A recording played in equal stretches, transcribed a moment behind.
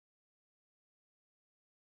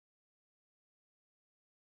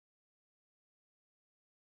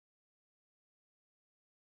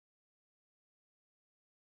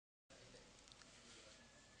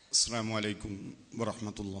السلام عليكم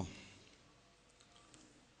ورحمة الله.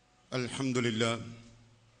 الحمد لله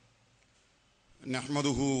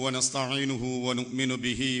نحمده ونستعينه ونؤمن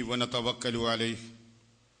به ونتوكل عليه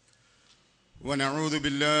ونعوذ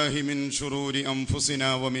بالله من شرور أنفسنا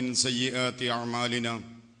ومن سيئات أعمالنا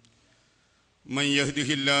من يهده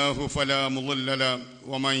الله فلا مضل له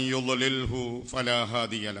ومن يضلله فلا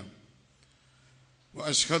هادي له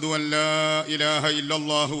وأشهد أن لا إله إلا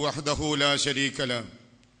الله وحده لا شريك له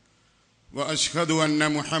وأشهد أن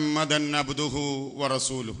محمدًا عبده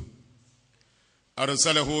ورسوله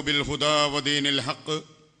أرسله بالهدى ودين الحق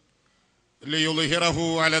ليظهره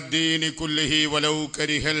على الدين كله ولو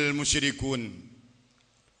كره المشركون.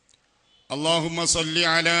 اللهم صل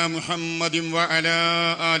على محمد وعلى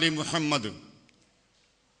آل محمد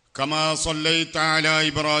كما صليت على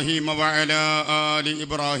إبراهيم وعلى آل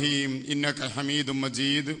إبراهيم إنك حميد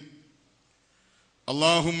مجيد.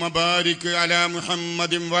 اللهم بارك على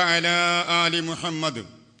محمد وعلى آل محمد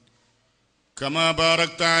كما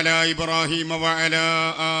باركت على إبراهيم وعلى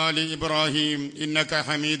آل إبراهيم إنك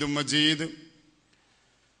حميد مجيد.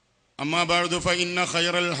 أما بعد فإن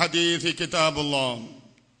خير الحديث كتاب الله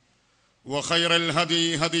وخير الهدي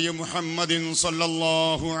هدي محمد صلى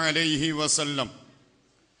الله عليه وسلم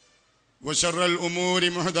وشر الأمور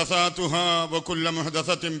محدثاتها وكل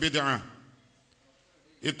محدثة بدعة.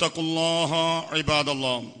 اتقوا الله عباد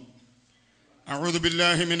الله. أعوذ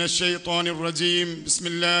بالله من الشيطان الرجيم. بسم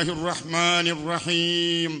الله الرحمن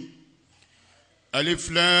الرحيم. ألف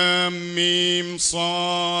لام ميم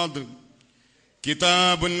صاد.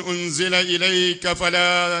 كتاب أنزل إليك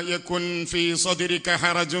فلا يكن في صدرك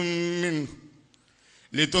حرج منه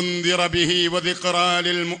لتنذر به وذكرى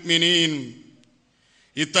للمؤمنين.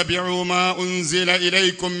 اتبعوا ما أنزل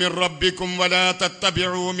إليكم من ربكم ولا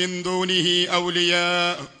تتبعوا من دونه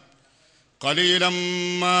أولياء قليلا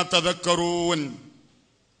ما تذكرون.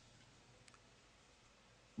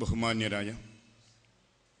 ബഹുമാന്യരായ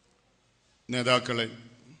നേതാക്കളെ,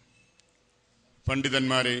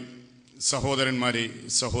 പണ്ഡിതന്മാരെ, സഹോദരന്മാരെ,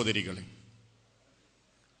 സഹോദരികളെ,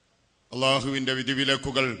 അള്ളാഹുവിൻ്റെ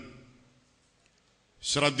വിധിവിലക്കുകൾ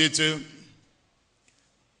ശ്രദ്ധിച്ച്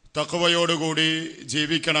തഖ്വയോടുകൂടി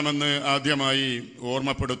ജീവിക്കണമെന്ന് ആദ്യമായി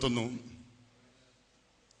ഓർമ്മപ്പെടുത്തുന്നു.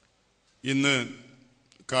 ഇന്ന്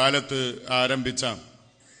കാലത്ത് ആരംഭിച്ച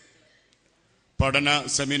പഠന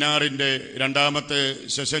സെമിനാറിൻ്റെ രണ്ടാമത്തെ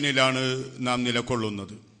സെഷനിലാണ് നാം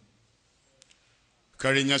നിലകൊള്ളുന്നത്.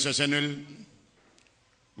 കഴിഞ്ഞ സെഷനിൽ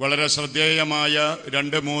വളരെ ശ്രദ്ധേയമായ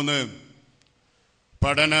 2-3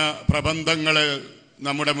 പഠന പ്രബന്ധങ്ങൾ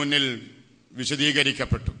നമ്മുടെ മുന്നിൽ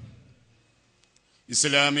വിശദീകരിക്കപ്പെട്ടു.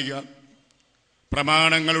 ഇസ്ലാമിക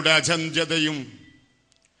പ്രമാണങ്ങളുടെ അചഞ്ചതയും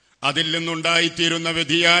അതിൽ നിന്നുണ്ടായിത്തീരുന്ന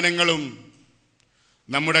വ്യതിയാനങ്ങളും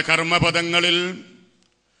നമ്മുടെ കർമ്മപദങ്ങളിൽ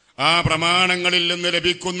ആ പ്രമാണങ്ങളിൽ നിന്ന്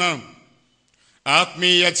ലഭിക്കുന്ന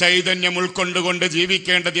ആത്മീയ ചൈതന്യം ഉൾക്കൊണ്ടുകൊണ്ട്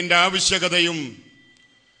ജീവിക്കേണ്ടതിൻ്റെ ആവശ്യകതയും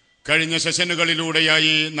കഴിഞ്ഞ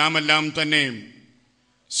സെഷനുകളിലൂടെയായി നാം എല്ലാം തന്നെ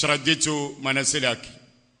ശ്രദ്ധിച്ചു മനസ്സിലാക്കി.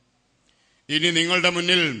 ഇനി നിങ്ങളുടെ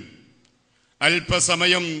മുന്നിൽ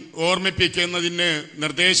അല്പസമയം ഓർമ്മിപ്പിക്കുന്നതിന്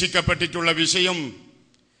നിർദ്ദേശിക്കപ്പെട്ടിട്ടുള്ള വിഷയം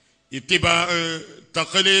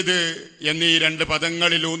തഖ്ലീദ് എന്നീ 2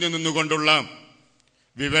 പദങ്ങളിൽ ഊന്നി നിന്നുകൊണ്ടുള്ള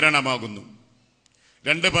വിവരണമാകുന്നു.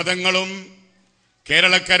 2 പദങ്ങളും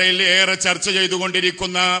കേരളക്കരയിൽ ഏറെ ചർച്ച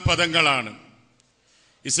ചെയ്തുകൊണ്ടിരിക്കുന്ന പദങ്ങളാണ്.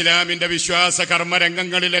 ഇസ്ലാമിൻ്റെ വിശ്വാസ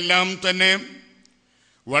കർമ്മരംഗങ്ങളിലെല്ലാം തന്നെ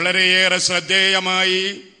വളരെയേറെ ശ്രദ്ധേയമായി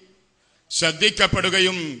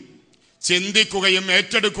ശ്രദ്ധിക്കപ്പെടുകയും ചിന്തിക്കുകയും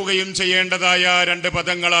ഏറ്റെടുക്കുകയും ചെയ്യേണ്ടതായ 2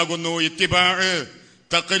 പദങ്ങളാകുന്നു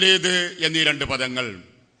തഖ്ലീദ് എന്നീ 2 പദങ്ങൾ.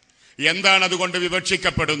 എന്താണ് അതുകൊണ്ട്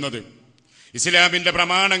വിവക്ഷിക്കപ്പെടുന്നത്? ഇസ്ലാമിൻ്റെ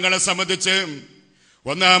പ്രമാണങ്ങളെ സംബന്ധിച്ച്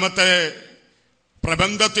ഒന്നാമത്തെ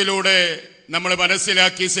പ്രബന്ധത്തിലൂടെ നമ്മൾ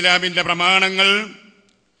മനസ്സിലാക്കി, ഇസ്ലാമിൻ്റെ പ്രമാണങ്ങൾ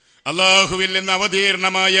അല്ലാഹുവിൽ നിന്ന്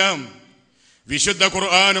അവതീർണമായ വിശുദ്ധ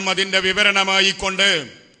ഖുർആനും അതിൻ്റെ വിവരണമായിക്കൊണ്ട്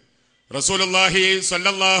റസൂലുള്ളാഹി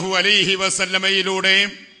സ്വല്ലല്ലാഹു അലൈഹി വസല്ലമയിലൂടെ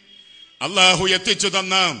അള്ളാഹു എത്തിച്ചു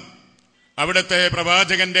തന്ന അവിടുത്തെ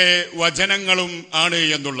പ്രവാചകന്റെ വചനങ്ങളും ആണ്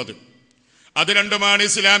എന്നുള്ളത്. അത് രണ്ടുമാണ്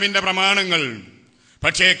ഇസ്ലാമിൻ്റെ പ്രമാണങ്ങൾ.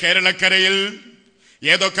 പക്ഷേ കേരളക്കരയിൽ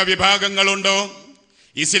ഏതൊക്കെ വിഭാഗങ്ങളുണ്ടോ,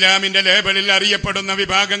 ഇസ്ലാമിൻ്റെ ലേബലിൽ അറിയപ്പെടുന്ന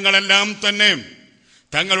വിഭാഗങ്ങളെല്ലാം തന്നെ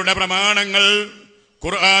തങ്ങളുടെ പ്രമാണങ്ങൾ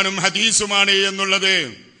ഖുർആനും ഹദീസുമാണ് എന്നുള്ളത്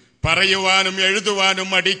പറയുവാനും എഴുതുവാനും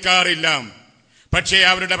മടിക്കാറില്ല. പക്ഷേ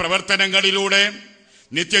അവരുടെ പ്രവർത്തനങ്ങളിലൂടെ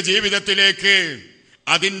നിത്യജീവിതത്തിലേക്ക്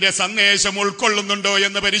അതിൻ്റെ സന്ദേശം ഉൾക്കൊള്ളുന്നുണ്ടോ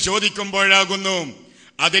എന്ന് പരിശോധിക്കുമ്പോഴാകുന്നു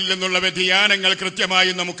അതിൽ നിന്നുള്ള വ്യതിയാനങ്ങൾ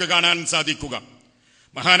കൃത്യമായി നമുക്ക് കാണാൻ സാധിക്കുക.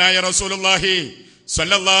 മഹാനായ റസൂലുള്ളാഹി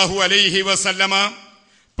സ്വല്ലല്ലാഹു അലൈഹി വസല്ലമ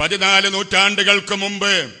 14 നൂറ്റാണ്ടുകൾക്ക്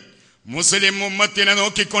മുമ്പ് മുസ്ലിം ഉമ്മത്തിനെ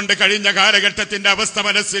നോക്കിക്കൊണ്ട് കഴിഞ്ഞ കാലഘട്ടത്തിന്റെ അവസ്ഥ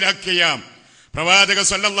മനസ്സിലാക്കിയ പ്രവാചക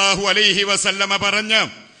സല്ലല്ലാഹു അലൈഹി വസല്ലമ പറഞ്ഞ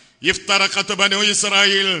ഇഫ്തറഖത് ബനു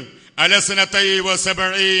ഇസ്രായീൽ അല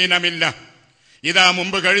 72 മില്ല. ഇതാ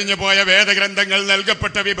മുമ്പ് കഴിഞ്ഞു പോയ വേദഗ്രന്ഥങ്ങൾ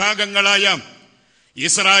നൽകപ്പെട്ട വിഭാഗങ്ങളായ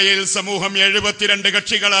ഇസ്രായേൽ സമൂഹം 72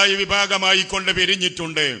 കക്ഷികളായി വിഭാഗമായി കൊണ്ട്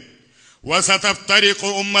പിരിഞ്ഞിട്ടുണ്ട്. വസതഫ്തരിഖു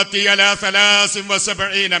ഉമ്മത്തി അല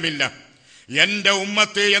 73 മില്ല. എന്റെ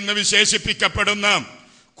ഉമ്മത്ത് എന്ന് വിശേഷിപ്പിക്കപ്പെടുന്ന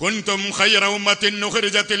കുൻതും ഖൈറ ഉമ്മത്തിൻ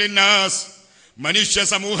ഉഖ്രിജത് ലിന്നാസ്, മനുഷ്യ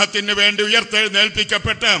സമൂഹത്തിന് വേണ്ടി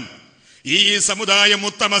ഉയർത്തെഴുന്നേൽപ്പിക്കപ്പെട്ട ഈ സമുദായം,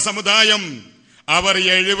 ഉത്തമ സമുദായം, അവർ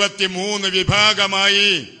 73 വിഭാഗമായി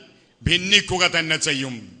ഭിന്നിക്കുക തന്നെ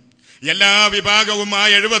ചെയ്യും. എല്ലാ വിഭാഗവും ആ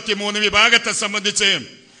 73 വിഭാഗത്തെ സംബന്ധിച്ച്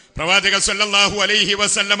പ്രവാചക സല്ലല്ലാഹു അലൈഹി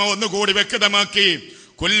വസല്ലമ ഒന്നുകൂടി വ്യക്തമാക്കി,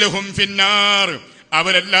 കുല്ലുഹും ഫിന്നാർ,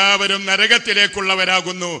 അവരെല്ലാവരും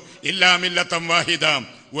നരകത്തിലേക്കുള്ളവരാകുന്നു, ഇല്ലാ മില്ലത്തൻ വാഹിദ,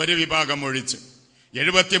 ഒരു വിഭാഗം ഒഴിച്ച്.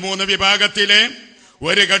 73 വിഭാഗത്തിലെ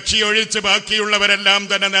ഒരു കക്ഷി ഒഴിച്ച് ബാക്കിയുള്ളവരെല്ലാം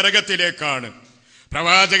തന്നെ നരകത്തിലേക്കാണ്.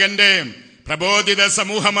 പ്രവാചകന്റെ പ്രബോധിത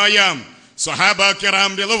സമൂഹമായ സ്വഹാബ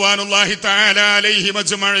കിറാം റളിയല്ലാഹു തആല അലൈഹിം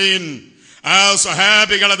അജ്മഈൻ, ആ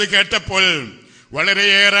സ്വഹാബികൾ അത് കേട്ടപ്പോൾ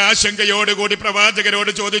വളരെയേറെ ആശങ്കയോടുകൂടി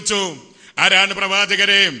പ്രവാചകരോട് ചോദിച്ചു, ആരാണ്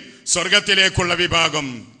പ്രവാചകരെ സ്വർഗത്തിലേക്കുള്ള വിഭാഗം?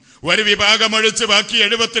 ഒരു വിഭാഗം ഒഴിച്ച് ബാക്കി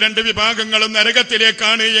 72 വിഭാഗങ്ങളും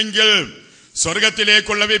നരകത്തിലേക്കാണ് എങ്കിൽ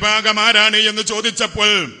സ്വർഗത്തിലേക്കുള്ള വിഭാഗം ആരാണ് എന്ന്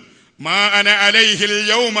ചോദിച്ചപ്പോൾ, മാ അന അലൈഹിൽ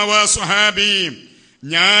യൗമ വ സ്വഹാബി,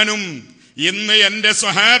 ഞാനും ഇന്ന് എന്റെ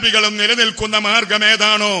സ്വഹാബികളും നിലനിൽക്കുന്ന മാർഗം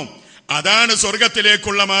ഏതാണോ അതാണ്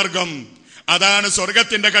സ്വർഗത്തിലേക്കുള്ള മാർഗം, അതാണ്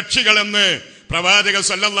സ്വർഗത്തിന്റെ കക്ഷികളെന്ന് പ്രവാചക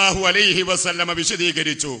സല്ലല്ലാഹു അലൈഹി വസല്ലമ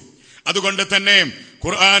വിശദീകരിച്ചു. അതുകൊണ്ട് തന്നെ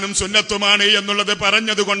ഖുർആനും സുന്നത്തുമാണ് എന്നുള്ളത്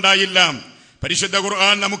പറഞ്ഞതുകൊണ്ടായില്ല. പരിശുദ്ധ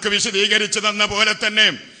ഖുർആൻ നമുക്ക് വിശദീകരിച്ചു തന്ന പോലെ തന്നെ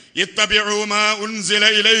ഇത്തബിഉ മാ ഉൻസില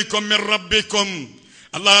ഇലൈക്കും മിർ റബ്ബിക്കും,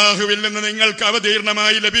 അല്ലാഹുവിൽ നിന്ന് നിങ്ങൾക്ക്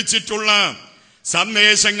അവതീർണമായി ലഭിച്ചിട്ടുള്ള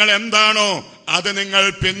സന്ദേശങ്ങൾ എന്താണോ അത് നിങ്ങൾ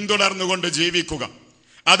പിന്തുടർന്നുകൊണ്ട് ജീവിക്കുക,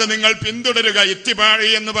 അത് നിങ്ങൾ പിന്തുടരുക. ഇത്തിബാഇ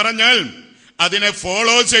എന്ന് പറഞ്ഞാൽ അതിനെ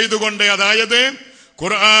ഫോളോ ചെയ്തുകൊണ്ട്, അതായത്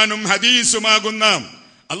ഖുർആനും ഹദീസുമാകുന്ന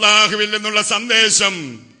അല്ലാഹുവിൽ നിന്നുള്ള സന്ദേശം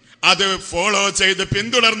അത് ഫോളോ ചെയ്ത്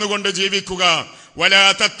പിന്തുടർന്നുകൊണ്ട് ജീവിക്കുക. വലാ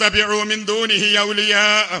തത്തബിഉ മിൻ ദൂനിഹി ഔലിയാ,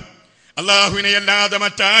 അല്ലാഹുവിനെ അല്ലാതെ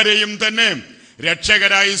മറ്റാരെയും തന്നെ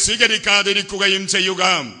രക്ഷകരായി സ്വീകരിക്കാതിരിക്കുകയും ചെയ്യുക.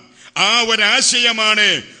 ആ ഒരാശയമാണ്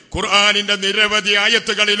ഖുർആനിന്റെ നിരവധി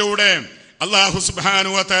ആയത്തുകളിലൂടെ അല്ലാഹു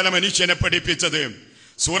സുബ്ഹാനഹു വ തആല മനുഷ്യനെ പഠിപ്പിച്ചത്.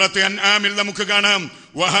 സൂറത്ത് അൻആമിൽ നമുക്ക് കാണാം,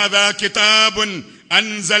 വഹദാ കിതാബുൻ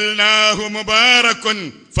അൻസൽനാഹു മുബാറകുൻ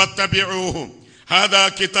ഫത്തബിഊഹു. ഹാദാ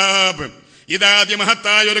കിതാബ്, ഇതാ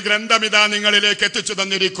അതിമഹത്തായ ഒരു ഗ്രന്ഥം ഇതാ നിങ്ങളിലേക്ക് എത്തിച്ചു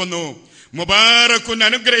തന്നിരിക്കുന്നു. മുബാറകുൻ,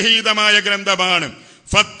 അനുഗ്രഹീതമായ ഗ്രന്ഥമാണ്.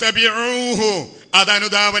 ഫത്തബിഊഹു, അത്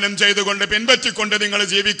അനുധാവനം ചെയ്തുകൊണ്ട് പിൻപറ്റിക്കൊണ്ട് നിങ്ങൾ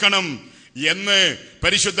ജീവിക്കണം എന്ന്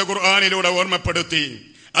പരിശുദ്ധ ഖുർആനിലൂടെ ഓർമ്മപ്പെടുത്തി.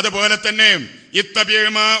 അതുപോലെ തന്നെ ഇത്തബിഉ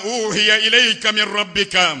മാ ഊഹിയ ഇലൈക മിർ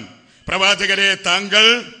റബ്ബിക, പ്രവാചകരെ താങ്കൾ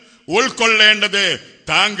ഉൾക്കൊള്ളേണ്ടത്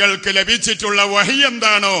താങ്കൾക്ക് ലഭിച്ചിട്ടുള്ള വഹി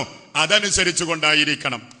എന്താണോ അതനുസരിച്ചു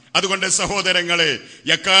കൊണ്ടായിരിക്കണം. അതുകൊണ്ട് സഹോദരങ്ങളെ,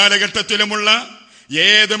 എക്കാലഘട്ടത്തിലുമുള്ള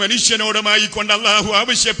ഏത് മനുഷ്യനോടുമായി കൊണ്ട് അല്ലാഹു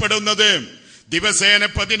ആവശ്യപ്പെടുന്നത് ദിവസേന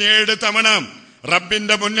 17 തവണ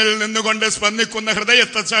റബ്ബിന്റെ മുന്നിൽ നിന്നുകൊണ്ട് സ്പന്ദിക്കുന്ന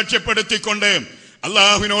ഹൃദയത്തെ സാക്ഷ്യപ്പെടുത്തിക്കൊണ്ട്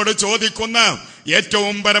അല്ലാഹുവിനോട് ചോദിക്കുന്ന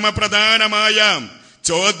ഏറ്റവും പരമപ്രധാനമായ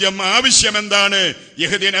ചോദ്യം, ആവശ്യം എന്താണ്?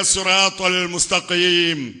 ഇഹ്ദിനസ് സിറാത്തൽ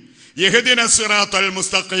മുസ്തഖീം, ഇഹ്ദിനസ് സിറാത്തൽ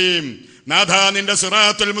മുസ്തഖീം, നാഥാ നിന്റെ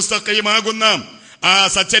സിറാത്തുൽ മുസ്തഖീം ആകുന്ന ആ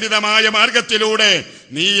സച്ചരിതമായ മാർഗത്തിലൂടെ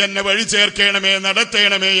നീ എന്നെ വഴി ചേർക്കണമേ,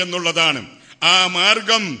 നടത്തേണമേ എന്നുള്ളതാണ്. ആ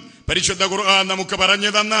മാർഗം പരിശുദ്ധ ഖുർആൻ നമുക്ക്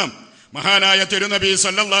പറഞ്ഞു തന്ന, മഹാനായ തിരുനബി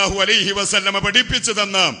സല്ലല്ലാഹു അലൈഹി വസല്ലമ പഠിപ്പിച്ചു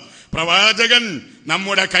തന്ന പ്രവാചകൻ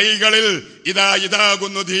നമ്മുടെ കൈകളിൽ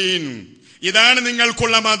ഇതാകുന്നു ദീൻ, ഇതാണ്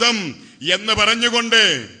നിങ്ങൾക്കുള്ള മതം എന്ന് പറഞ്ഞുകൊണ്ട്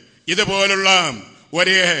ഇതുപോലുള്ള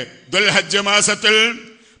ഒരു ദുൽഹജ്ജ് മാസത്തിൽ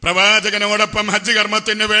പ്രവാചകനോടൊപ്പം ഹജ്ജ്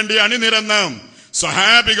കർമ്മത്തിന് വേണ്ടി അണിനിരന്ന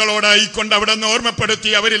സ്വഹാബികളോടായിക്കൊണ്ട് അവിടെ നിന്ന് ഓർമ്മപ്പെടുത്തി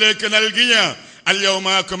അവരിലേക്ക് നൽകിയ അൽയൗമ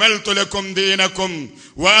അക്മൽതു ലക്കും ദീനക്കും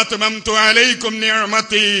വഅത്മംതു അലൈക്കും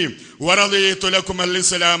നിഅമതി വറദീതു ലക്കും അൽ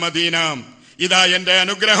ഇസ്ലാമ ദീനാ, ഇതാ എന്റെ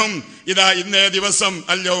അനുഗ്രഹം, ഇതാ ഇന്നേ ദിവസം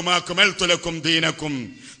അൽയൗമ അക്മൽതു ലക്കും ദീനക്കും,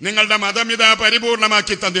 നിങ്ങളുടെ മതം ഇതാ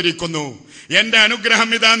പരിപൂർണമാക്കി തന്നിരിക്കുന്നു, എന്റെ അനുഗ്രഹം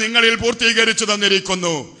ഇതാ നിങ്ങളിൽ പൂർത്തീകരിച്ചു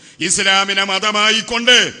തന്നിരിക്കുന്നു, ഇസ്ലാമിനെ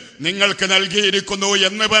മതമായിക്കൊണ്ട് നിങ്ങൾക്ക് നൽകിയിരിക്കുന്നു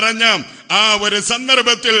എന്ന് പറഞ്ഞ ആ ഒരു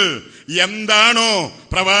സന്ദർഭത്തിൽ എന്താണോ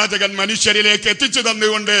പ്രവാചകൻ മനുഷ്യരിലേക്ക് എത്തിച്ചു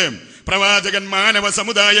തന്നുകൊണ്ട് പ്രവാചകൻ മാനവ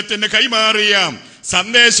സമുദായത്തിന് കൈമാറിയ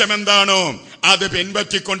സന്ദേശം എന്താണോ അത്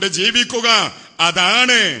പിൻപറ്റിക്കൊണ്ട് ജീവിക്കുക,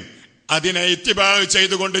 അതാണ് അതിനെ ഇത്തിബാഅ്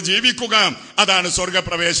ചെയ്തുകൊണ്ട് ജീവിക്കുക, അതാണ്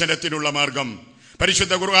സ്വർഗപ്രവേശനത്തിനുള്ള മാർഗം.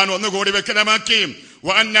 പരിശുദ്ധ ഖുർആൻ ഒന്നുകൂടി വ്യക്തമാക്കി,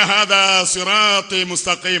 വഅന്ന ഹാദാ സിറാത്തി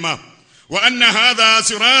മുസ്തഖീമ വഅന്ന ഹാദാ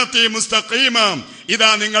സിറാത്തി മുസ്തഖീമ,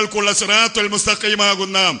 ഇതാ നിങ്ങൾക്കുള്ള സിറാത്തുൽ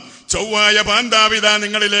മുസ്തഖീമാകുന്ന ചൊവ്വായ പാന്താവിത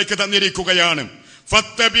നിങ്ങളിലേക്ക് തന്നിരിക്കുകയാണ്.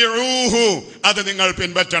 ഫത്തബിഊഹു, അത് നിങ്ങൾ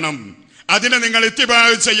പിൻപറ്റണം, അതിനെ നിങ്ങൾ ഇത്തിബാ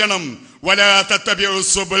ചെയ്യണം. വലാ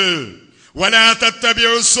തത്തബിഉസ് സുബുൽ, വലാ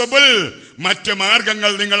തത്തബിഉസ് സുബുൽ, മറ്റ്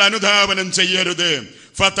മാർഗങ്ങൾ നിങ്ങൾ അനുധാവനം ചെയ്യരുത്.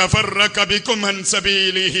 ഫതഫറക ബികും അൻ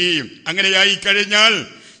സബീലിഹി, അങ്ങനെയായി കഴിഞ്ഞാൽ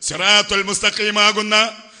സിറാത്തുൽ മുസ്തഖീമാകുന്ന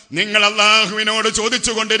നിങ്ങൾ അല്ലാഹുവിനോട്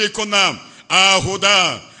ചോദിച്ചു കൊണ്ടിരിക്കുന്ന ആ ഹുദ,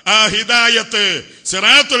 ആ ഹിദായത്ത്,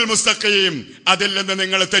 സിറാത്തുൽ മുസ്തഖീം, അതിൽ നിന്ന്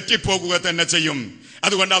നിങ്ങൾ തെറ്റിപ്പോകുക തന്നെ ചെയ്യും.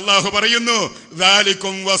 അതുകൊണ്ട് അല്ലാഹു പറയുന്നു,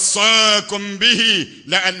 ദാലികും വസ്സാകും ബിഹി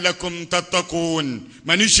ലഅല്ലകും തത്തഖൂൻ,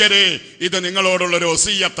 മനുഷ്യരെ ഇത് നിങ്ങളോടുള്ള ഒരു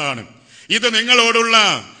വസിയ്യത്താണ്, ഇത് നിങ്ങളോടുള്ള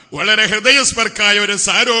വളരെ ഹൃദയസ്പർക്കായ ഒരു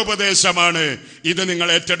സാരോപദേശമാണ്, ഇത് നിങ്ങൾ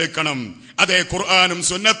ഏറ്റെടുക്കണം. അതേ, ഖുർആനും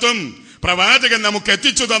സുന്നത്തും പ്രവാചകൻ നമുക്ക്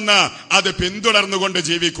എത്തിച്ചു തന്ന അത് പിന്തുടർന്നുകൊണ്ട്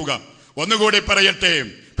ജീവിക്കുക. ഒന്നുകൂടി പറയട്ടെ,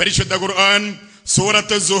 പരിശുദ്ധ ഖുർആൻ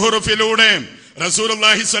സൂറത്ത് സുഹ്റുഫിലൂടെ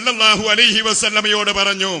റസൂലുള്ളാഹി സ്വല്ലല്ലാഹു അലൈഹി വസല്ലമയോട്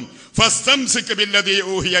പറഞ്ഞു, ഫസ്തംസിക് ബില്ലദീ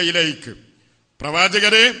ഊഹിയ ഇലൈക്,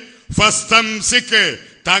 പ്രവാചകരെ ഫസ്തംസിക്,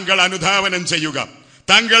 താങ്കൾ അനുധാവനം ചെയ്യുക,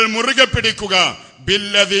 താങ്കൾ മുറുകെ പിടിക്കുക,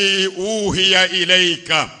 ബില്ലദീ ഊഹിയ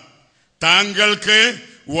ഇലൈക, താങ്കൾക്ക്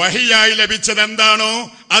വഹിയായി ലഭിച്ചത് എന്താണോ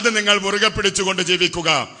അത് നിങ്ങൾ മുറുകെ പിടിച്ചുകൊണ്ട് ജീവിക്കുക.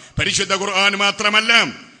 പരിശുദ്ധ ഖുർആൻ മാത്രമല്ല,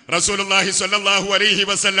 റസൂലുള്ളാഹി സ്വല്ലല്ലാഹു അലൈഹി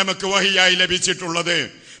വസല്ലമക്ക് വഹിയായി ലഭിച്ചിട്ടുള്ളത്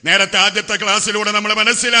നേരത്തെ ആദ്യത്തെ ക്ലാസ്സിലൂടെ നമ്മൾ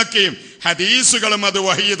മനസ്സിലാക്കി, ഹദീസുകളും അത്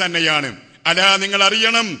വഹി തന്നെയാണ്. അലാ, നിങ്ങൾ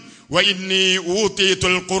അറിയണം, വഇന്നീ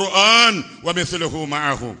ഊതീതുൽ ഖുർആൻ വമിസ്ലുഹു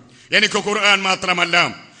മഅഹു, എനിക്ക് ഖുർആൻ മാത്രമല്ല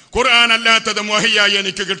ഖുർആൻ അല്ലാത്തതും വഹിയായി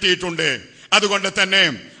എനിക്ക് കിട്ടിയിട്ടുണ്ട്. അതുകൊണ്ട് തന്നെ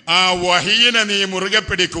ആ വഹിയിനെ നീ മുറുകെ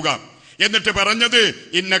പിടിക്കുക. എന്നിട്ട് പറഞ്ഞത്,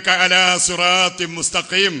 ഇന്നക അലാ സിറാത്തിൻ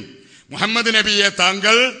മുസ്തഖീം, മുഹമ്മദ് നബിയെ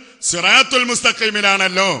താങ്കൾ സിറാത്തുൽ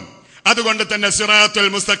മുസ്തഖീമിലാണല്ലോ. അതുകൊണ്ട് തന്നെ സിറാത്തുൽ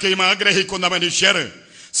മുസ്തഖീം ആഗ്രഹിക്കുന്ന മനുഷ്യർ,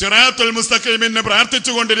 സിറാത്തുൽ മുസ്തഖീമിന്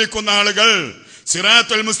പ്രാർത്ഥിച്ചു കൊണ്ടിരിക്കുന്ന ആളുകൾ,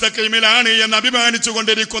 സിറാത്തുൽ മുസ്തഖീമിലാണ് എന്ന് അഭിമാനിച്ചു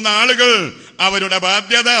കൊണ്ടിരിക്കുന്ന ആളുകൾ, അവരുടെ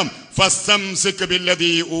ബാധ്യത ഫസ്തംസിക്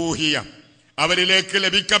ബില്ലദീ ഊഹിയ, അവരിലേക്ക്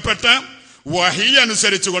ലഭിക്കപ്പെട്ട വഹി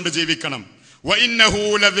അനുസരിച്ചുകൊണ്ട് ജീവിക്കണം. വഇന്നഹു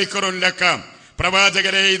ലദിക്റുൻ ലക,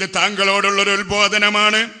 പ്രവാചകരെ ഇത് താങ്കളോടുള്ളൊരു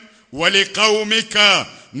ഉത്ബോധനമാണ്. വലിഖൗമിക,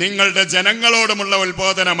 നിങ്ങളുടെ ജനങ്ങളോടുമുള്ള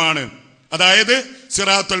ഉത്ബോധനമാണ്. അതായത്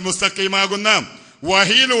സിറാത്തുൽ മുസ്തഖീമാകുന്ന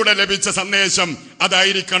വഹിയിലൂടെ ലഭിച്ച സന്ദേശം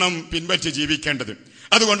അതായിരിക്കണം പിൻപറ്റി ജീവിക്കേണ്ടത്.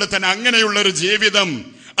 അതുകൊണ്ട് തന്നെ അങ്ങനെയുള്ളൊരു ജീവിതം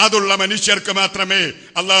അതുള്ള മനുഷ്യർക്ക് മാത്രമേ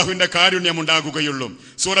അള്ളാഹുവിന്റെ കാരുണ്യം ഉണ്ടാകുകയുള്ളൂ.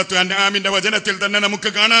 സൂറത്ത് അൻആമിന്റെ വചനത്തിൽ തന്നെ നമുക്ക്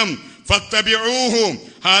കാണാം, ഫത്തബിഊഹു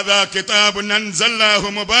ഹാദാ കിതാബുൻ അൻസൽനാഹു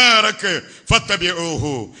മുബാറക്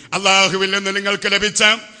ഫത്തബിഊഹു, അള്ളാഹുവിൽ നിന്ന് നിങ്ങൾക്ക് ലഭിച്ച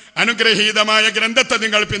അനുഗ്രഹീതമായ ഗ്രന്ഥത്തെ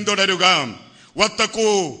നിങ്ങൾ പിന്തുടരുക.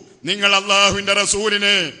 വത്തഖൂ, നിങ്ങൾ അള്ളാഹുവിന്റെ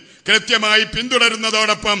റസൂലിനെ കൃത്യമായി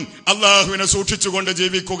പിന്തുടരുന്നതോടൊപ്പം അള്ളാഹുവിനെ സൂക്ഷിച്ചുകൊണ്ട്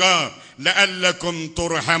ജീവിക്കുക. ലഅല്ലകും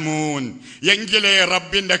തുർഹമൂൻ, എങ്കിലേ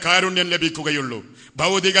റബ്ബിന്റെ കാരുണ്യം ലഭിക്കുകയുള്ളൂ.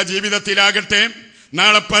 ഭൗതിക ജീവിതത്തിലാകട്ടെ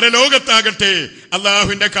നാളെ പരലോകത്താകട്ടെ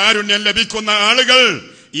അള്ളാഹുവിന്റെ കാരുണ്യം ലഭിക്കുന്ന ആളുകൾ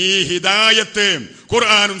ഈ ഹിദായത്ത്,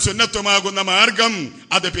 ഖുർആനും സുന്നത്തുമാകുന്ന മാർഗം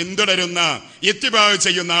അത് പിന്തുടരുന്ന, ഇത്തിബാ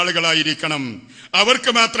ചെയ്യുന്ന ആളുകളായിരിക്കണം.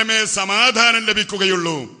 അവർക്ക് മാത്രമേ സമാധാനം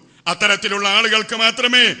ലഭിക്കുകയുള്ളൂ. അത്തരത്തിലുള്ള ആളുകൾക്ക്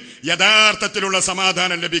മാത്രമേ യഥാർത്ഥത്തിലുള്ള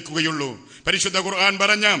സമാധാനം ലഭിക്കുകയുള്ളൂ. പരിശുദ്ധ ഖുർആൻ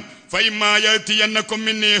പറഞ്ഞ, ഫഇമ്മാ യഅതിയന്നകും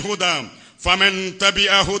മിന്നീ ഹുദാ ഫമൻ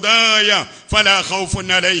തബിഅ ഹുദായ ഫലാ ഖൗഫുൻ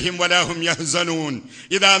അലൈഹിം വലാ ഹും യഹ്സനൂൻ,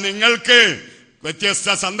 ഇതാ നിങ്ങൾക്ക് വ്യത്യസ്ത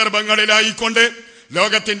സന്ദർഭങ്ങളിലായിക്കൊണ്ട്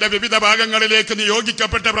ലോകത്തിന്റെ വിവിധ ഭാഗങ്ങളിലേക്ക്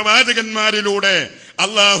നിയോഗിക്കപ്പെട്ട പ്രവാചകന്മാരിലൂടെ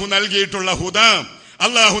അള്ളാഹു നൽകിയിട്ടുള്ള ഹുദ,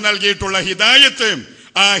 അള്ളാഹു നൽകിയിട്ടുള്ള ഹിദായത്ത്,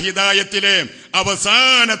 ആ ഹിദായത്തിലെ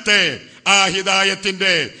അവസാനത്തെ, ആ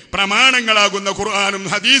ഹിദായത്തിന്റെ പ്രമാണങ്ങളാകുന്ന ഖുർആനും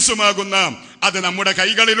ഹദീസുമാകുന്ന അത് നമ്മുടെ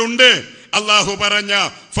കൈകളിലുണ്ട്. അള്ളാഹു പറഞ്ഞ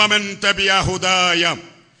ഫമൻ തബിഅ ഹുദായ,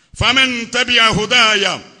 ഫമൻ തബിഅ ഹുദായ,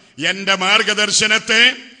 എന്റെ മാർഗദർശനത്തെ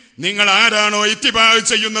നിങ്ങൾ ആരാണോ ഇത്തിബാ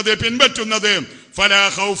ചെയ്യുന്നത്, പിൻപറ്റുന്നത്, ഫലാ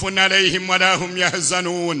ഖൗഫുൻ അലൈഹിം വലാ ഹും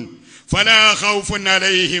യഹ്സനൂൻ, ഫലാ ഖൗഫുൻ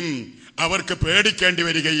അലൈഹിം, അവർക്ക് പേടിക്കേണ്ടി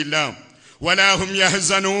വരികയില്ല, വലാ ഹും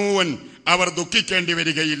യഹ്സനൂൻ, അവർ ദുഃഖിക്കേണ്ടി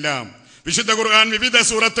വരികയില്ല. വിശുദ്ധ ഖുർആൻ വിവിധ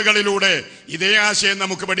സൂറത്തുകളിലൂടെ ഇതേ ആശയം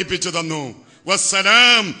നമുക്ക് പഠിപ്പിച്ചു തന്നു.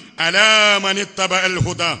 വസ്സലാം അലാ മനിത്തബഅൽ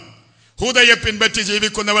ഹുദ, ഹുദയെ പിൻപറ്റി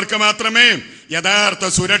ജീവിക്കുന്നവർക്ക് മാത്രമേ യഥാർത്ഥ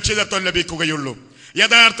സുരക്ഷിതത്വം ലഭിക്കുകയുള്ളൂ,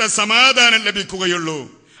 യഥാർത്ഥ സമാധാനം ലഭിക്കുകയുള്ളൂ.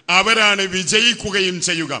 അവരാണ് വിജയിക്കുകയും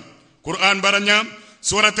ചെയ്യുക. ഖുർആൻ പറഞ്ഞ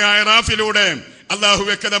സൂറത്ത് അഅറാഫിലൂടെ അല്ലാഹു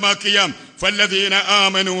വ്യക്തമാക്കിയ ഫല്ലദീന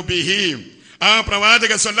ആമനൂ ബിഹി, ആ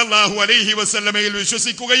പ്രവാചക സല്ലല്ലാഹു അലൈഹി വസല്ലമയിൽ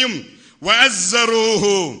വിശ്വസിക്കുകയും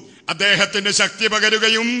വഅസ്സറൂഹു, അദ്ദേഹത്തിന് ശക്തി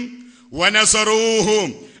പകരുകയും, വനസറൂഹു,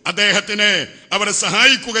 അദ്ദേഹത്തിനെ അവർ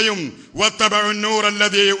സഹായിക്കുകയും, വത്തബഉൻ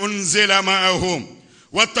നൂറല്ലദീ ഉൻസില മഅഹു,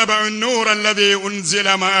 വത്തബഉൻ നൂറല്ലദീ ഉൻസില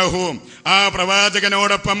മഅഹു, ആ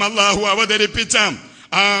പ്രവാചകനോടൊപ്പം അല്ലാഹു അവതരിപ്പിച്ച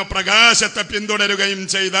ആ പ്രകാശത്തെ പിന്തുടരുകയും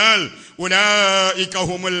ചെയ്താൽ ഉലൈക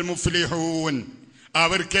ഹുമുൽ മുഫ്ലിഹൂൻ,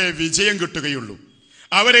 അവർക്ക് വിജയം കിട്ടുകയുള്ളൂ,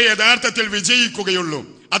 അവരെ യഥാർത്ഥത്തിൽ വിജയിക്കുകയുള്ളൂ.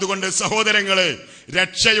 അതുകൊണ്ട് സഹോദരങ്ങളെ,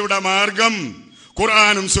 രക്ഷയുടെ മാർഗം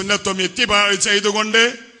ഖുർആനും സുന്നത്തും ഇത്തിബാഅ് ചെയ്തുകൊണ്ട്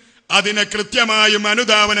അതിനെ കൃത്യമായും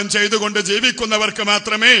അനുധാവനം ചെയ്തുകൊണ്ട് ജീവിക്കുന്നവർക്ക്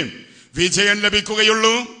മാത്രമേ വിജയം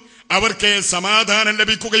ലഭിക്കുകയുള്ളൂ, അവർക്ക് സമാധാനം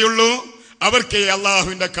ലഭിക്കുകയുള്ളൂ, അവർക്ക്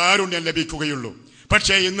അള്ളാഹുവിന്റെ കാരുണ്യം ലഭിക്കുകയുള്ളൂ.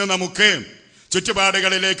 പക്ഷേ ഇന്ന് നമുക്ക്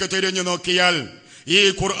ചുറ്റുപാടുകളിലേക്ക് തിരിഞ്ഞു നോക്കിയാൽ ഈ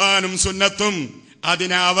ഖുർആനും സുന്നത്തും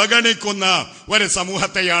അതിനെ അവഗണിക്കുന്ന ഒരു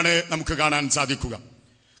സമൂഹത്തെയാണ് നമുക്ക് കാണാൻ സാധിക്കുക.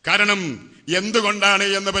 കാരണം എന്തുകൊണ്ടാണ്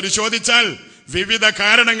എന്ന് പരിശോധിച്ചാൽ വിവിധ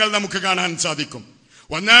കാരണങ്ങൾ നമുക്ക് കാണാൻ സാധിക്കും.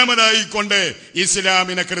 ഒന്നാമതായി കൊണ്ട്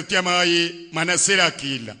ഇസ്ലാമിനെ കൃത്യമായി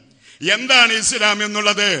മനസ്സിലാക്കിയില്ല. എന്താണ് ഇസ്ലാം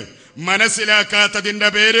എന്നുള്ളത് മനസ്സിലാക്കാത്തതിന്റെ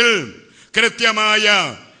പേരിൽ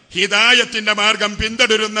കൃത്യമായ ഹിദായത്തിന്റെ മാർഗം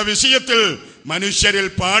പിന്തുടരുന്ന വിഷയത്തിൽ മനുഷ്യരിൽ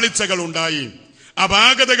പാളിച്ചകൾ ഉണ്ടായി,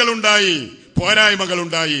 അപാകതകൾ ഉണ്ടായി, പോരായ്മകൾ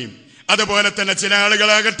ഉണ്ടായി. അതുപോലെ തന്നെ ചില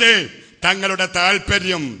ആളുകളാകട്ടെ തങ്ങളുടെ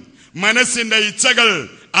താല്പര്യം, മനസ്സിന്റെ ഇച്ഛകൾ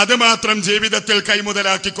അത് മാത്രം ജീവിതത്തിൽ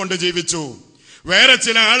കൈമുതലാക്കിക്കൊണ്ട് ജീവിച്ചു. വേറെ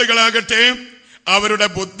ചില ആളുകളാകട്ടെ അവരുടെ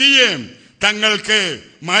ബുദ്ധിയെ തങ്ങൾക്ക്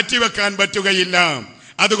മാറ്റിവെക്കാൻ പറ്റുകയില്ല.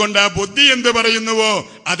 അതുകൊണ്ട് ആ ബുദ്ധി എന്ത് പറയുന്നുവോ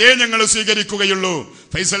അതേ ഞങ്ങൾ സ്വീകരിക്കുകയുള്ളൂ.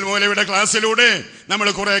 ഫൈസൽ മൗലവിയുടെ ക്ലാസ്സിലൂടെ നമ്മൾ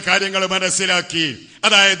കുറെ കാര്യങ്ങൾ മനസ്സിലാക്കി.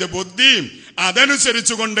 അതായത് ബുദ്ധി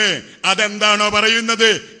അതനുസരിച്ചുകൊണ്ട് അതെന്താണോ പറയുന്നത്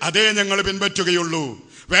അതേ ഞങ്ങൾ പിൻപറ്റുകയുള്ളൂ.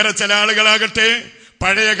 വേറെ ചില ആളുകളാകട്ടെ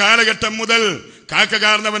പഴയ കാലഘട്ടം മുതൽ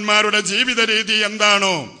കാക്കകാർന്നവന്മാരുടെ ജീവിത രീതി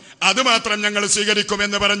എന്താണോ അതുമാത്രം ഞങ്ങൾ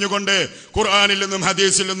സ്വീകരിക്കുമെന്ന് പറഞ്ഞുകൊണ്ട് ഖുർആനിൽ നിന്നും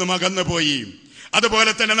ഹദീസിൽ നിന്നും അകന്നുപോയി.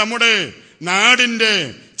 അതുപോലെ തന്നെ നമ്മുടെ നാടിന്റെ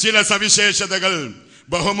ചില സവിശേഷതകൾ,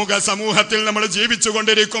 ബഹുമുഖ സമൂഹത്തിൽ നമ്മൾ ജീവിച്ചു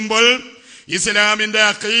കൊണ്ടിരിക്കുമ്പോൾ ഇസ്ലാമിന്റെ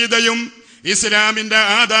അഖീദയും ഇസ്ലാമിന്റെ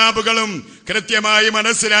ആദാബുകളും കൃത്യമായി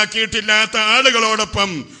മനസ്സിലാക്കിയിട്ടില്ലാത്ത ആളുകളോടൊപ്പം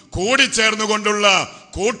കൂടിച്ചേർന്നുകൊണ്ടുള്ള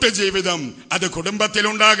കൂട്ടുജീവിതം, അത്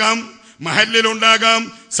കുടുംബത്തിലുണ്ടാകാം, മഹല്ലിലുണ്ടാകാം,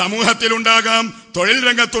 സമൂഹത്തിലുണ്ടാകാം, തൊഴിൽ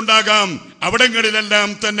രംഗത്തുണ്ടാകാം. അവിടങ്ങളിലെല്ലാം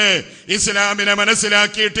തന്നെ ഇസ്ലാമിനെ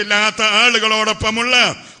മനസ്സിലാക്കിയിട്ടില്ലാത്ത ആളുകളോടൊപ്പമുള്ള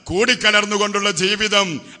കൂടിക്കലർന്നുകൊണ്ടുള്ള ജീവിതം,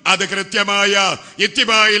 അത് കൃത്യമായ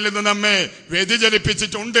ഇത്തിബായിൽ നിന്ന് നമ്മെ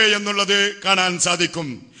വ്യതിചലിപ്പിച്ചിട്ടുണ്ട് എന്നുള്ളത് കാണാൻ സാധിക്കും.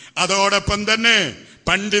 അതോടൊപ്പം തന്നെ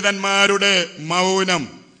പണ്ഡിതന്മാരുടെ മൗനം,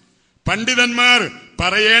 പണ്ഡിതന്മാർ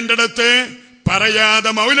പറയേണ്ടിടത്ത്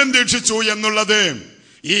പറയാതെ മൗനം ദീക്ഷിച്ചു എന്നുള്ളത്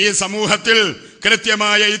ഈ സമൂഹത്തിൽ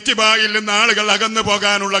കൃത്യമായ ഇത്തിബായിൽ നിന്ന് ആളുകൾ അകന്നു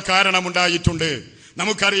പോകാനുള്ള കാരണമുണ്ടായിട്ടുണ്ട്.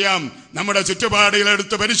 നമുക്കറിയാം, നമ്മുടെ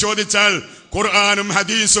ചുറ്റുപാടുകളെടുത്ത് പരിശോധിച്ചാൽ ഖുർആനും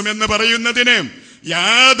ഹദീസും എന്ന് പറയുന്നതിന്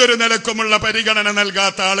യാതൊരു നിലക്കുമുള്ള പരിഗണന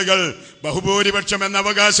നൽകാത്ത ആളുകൾ ബഹുഭൂരിപക്ഷം എന്ന്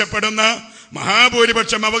അവകാശപ്പെടുന്ന,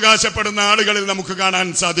 മഹാഭൂരിപക്ഷം അവകാശപ്പെടുന്ന ആളുകളിൽ നമുക്ക് കാണാൻ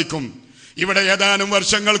സാധിക്കും. ഇവിടെ ഏതാനും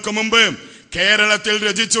വർഷങ്ങൾക്ക് മുമ്പ് കേരളത്തിൽ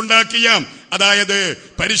രചിച്ചുണ്ടാക്കിയ, അതായത്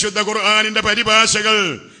പരിശുദ്ധ ഖുർആനിന്റെ പരിഭാഷകൾ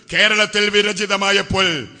കേരളത്തിൽ വിരചിതമായപ്പോൾ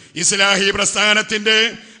ഇസ്ലാഹി പ്രസ്ഥാനത്തിന്റെ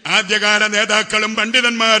ആദ്യകാല നേതാക്കളും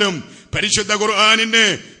പണ്ഡിതന്മാരും പരിശുദ്ധ ഖുർആനിന്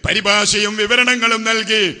പരിഭാഷയും വിവരണങ്ങളും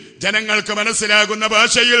നൽകി ജനങ്ങൾക്ക് മനസ്സിലാകുന്ന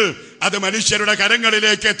ഭാഷയിൽ അത് മനുഷ്യരുടെ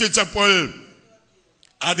കരങ്ങളിലേക്ക് എത്തിച്ചപ്പോൾ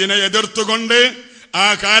അതിനെ എതിർത്തുകൊണ്ട് ആ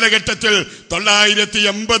കാലഘട്ടത്തിൽ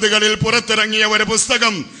 1980കളിൽ പുറത്തിറങ്ങിയ ഒരു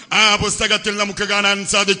പുസ്തകം, ആ പുസ്തകത്തിൽ നമുക്ക് കാണാൻ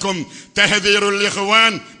സാധിക്കും തഹ്ദീറുൽ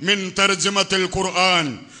ഇഖ്വാൻ മിൻ തർജുമത്തിൽ ഖുർആൻ.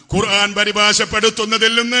 ഖുർആൻ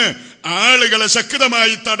പരിഭാഷപ്പെടുത്തുന്നതിൽ നിന്ന് ആളുകളെ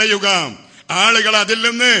ശക്തമായി തടയുക, ആളുകൾ അതിൽ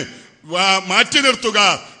നിന്ന് മാറ്റി നിർത്തുക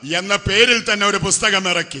എന്ന പേരിൽ തന്നെ ഒരു പുസ്തകം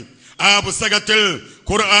ഇറക്കി. ആ പുസ്തകത്തിൽ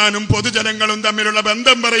ഖുർആനും പൊതുജനങ്ങളും തമ്മിലുള്ള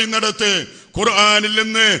ബന്ധം പറയുന്നിടത്ത് ഖുർആനിൽ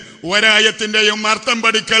നിന്ന് ഒരായത്തിന്റെയും അർത്ഥം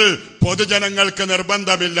പഠിക്കൽ പൊതുജനങ്ങൾക്ക്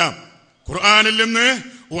നിർബന്ധമില്ല. ഖുർആനിൽ നിന്ന്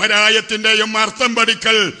ഒരായത്തിന്റെയും അർത്ഥം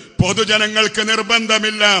പഠിക്കൽ പൊതുജനങ്ങൾക്ക്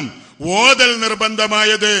നിർബന്ധമില്ല. ഓതൽ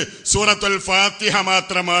നിർബന്ധമായത് സൂറത്തുൽ ഫാത്തിഹ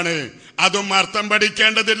മാത്രമാണ്. അതും അർത്ഥം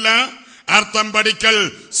പഠിക്കേണ്ടതില്ല. അർത്ഥം പഠിക്കൽ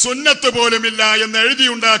സുന്നത്ത് പോലുമില്ല എന്ന്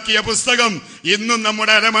എഴുതിയുണ്ടാക്കിയ പുസ്തകം ഇന്നും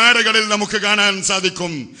നമ്മുടെ അലമാരകളിൽ നമുക്ക് കാണാൻ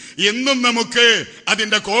സാധിക്കും. ഇന്നും നമുക്ക്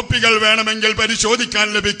അതിന്റെ കോപ്പികൾ വേണമെങ്കിൽ പരിശോധിക്കാൻ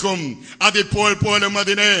ലഭിക്കും. അതിപ്പോൾ പോലും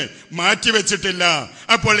അതിനെ മാറ്റിവെച്ചിട്ടില്ല.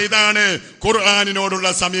 അപ്പോൾ ഇതാണ് ഖുർആനിനോടുള്ള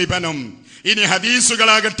സമീപനം. ഇനി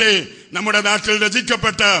ഹദീസുകളാകട്ടെ, നമ്മുടെ നാട്ടിൽ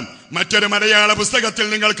രചിക്കപ്പെട്ട മറ്റൊരു മലയാള പുസ്തകത്തിൽ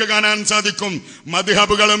നിങ്ങൾക്ക് കാണാൻ സാധിക്കും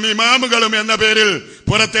മദ്ഹബുകളും ഇമാമുകളും എന്ന പേരിൽ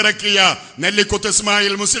പുറത്തിറക്കിയ നെല്ലിക്കുത്ത്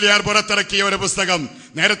ഇസ്മായിൽ മുസ്ലിയാർ പുറത്തിറക്കിയ ഒരു പുസ്തകം.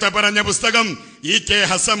 നേരത്തെ പറഞ്ഞ പുസ്തകം ഇ.കെ.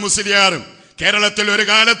 ഹസൻ മുസ്ലിയാർ കേരളത്തിൽ ഒരു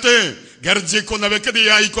കാലത്ത് ഗർജിക്കുന്ന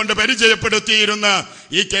വ്യക്തിയായിക്കൊണ്ട് പരിചയപ്പെടുത്തിയിരുന്ന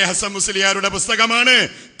ഇ.കെ. ഹസൻ മുസ്ലിയാരുടെ പുസ്തകമാണ്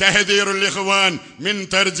തഹ്ദീറുൽ ഇഖ്വാൻ മിൻ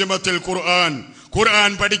തർജുമത്തിൽ ഖുർആൻ.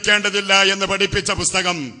 ഖുർആൻ പഠിക്കേണ്ടതില്ല എന്ന് പഠിപ്പിച്ച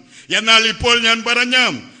പുസ്തകം. എന്നാൽ ഇപ്പോൾ ഞാൻ പറഞ്ഞ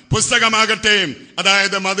പുസ്തകമാകട്ടെ,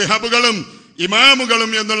 അതായത് മദ്ഹബുകളും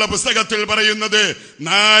ഇമാമുകളും എന്നുള്ള പുസ്തകത്തിൽ പറയുന്നത്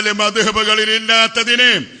 4 മദ്ഹബുകളിൽ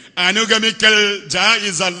ഇല്ലാത്തതിനെ അനുഗമിക്കൽ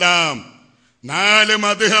ജായിസ് അല്ല. 4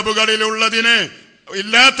 മദ്ഹബുകളിലുള്ളതിനെ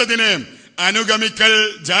ഇല്ലാത്തതിനെ അനുഗമിക്കൽ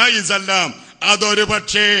ജായിസ് അല്ല. അതൊരു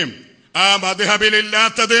പക്ഷേ ആ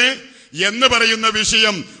മദ്ഹബിലില്ലാത്തത് എന്ന് പറയുന്ന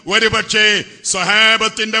വിഷയം ഒരു പക്ഷേ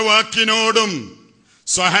സ്വഹാബത്തിന്റെ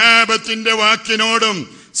വാക്കിനോടും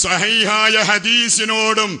സ്വഹീഹായ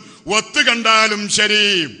ഹദീസിനോടും ഒത്തുകണ്ടാലും ശരി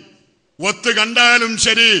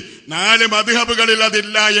 4 മദ്ഹബുകളിൽ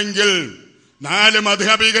അതില്ല എങ്കിൽ 4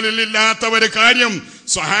 മദ്ഹബുകളിൽ ഇല്ലാത്ത ഒരു കാര്യം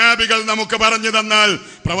സ്വഹാബികൾ നമുക്ക് പറഞ്ഞു തന്നാൽ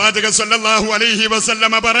പ്രവാചകൻ സല്ലല്ലാഹു അലൈഹി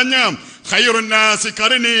വസല്ലമ പറഞ്ഞ ഖൈറുൻ നാസി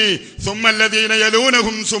ഖർനി സുമ്മല്ലദീന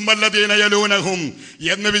യലൂനഹും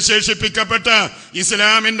എന്ന് വിശേഷിപ്പിക്കപ്പെട്ട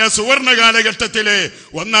ഇസ്ലാമിന്റെ സുവർണ കാലഘട്ടത്തിലെ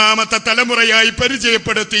 1ാമത്തെ തലമുറയായി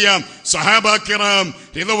പരിചയപ്പെടുത്തിയ സ്വഹാബാ കിറാം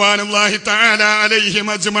റിദ്വാനുല്ലാഹി തആല അലൈഹിം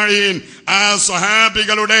അജ്മഈൻ ആ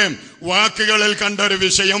സ്വഹാബികളുടെ വാക്കുകളിൽ കണ്ട ഒരു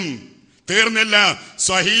വിഷയം തീർന്നില്ല.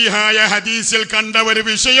 സ്വഹീഹായ ഹദീസിൽ കണ്ട ഒരു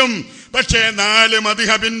വിഷയം പക്ഷേ 4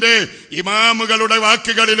 മദ്ഹബിന്റെ ഇമാമുകളുടെ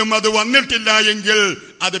വാക്കുകളിലും അത് വന്നിട്ടില്ല എങ്കിൽ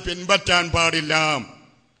അത് പിൻപറ്റാൻ പാടില്ല.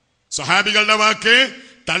 സ്വഹാബികളുടെ വാക്ക്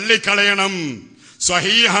തള്ളിക്കളയണം.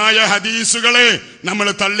 സ്വഹീഹായ ഹദീസുകളെ നമ്മൾ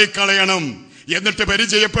തള്ളിക്കളയണം. എന്നിട്ട്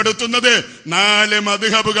പരിചയപ്പെടുത്തുന്നത് 4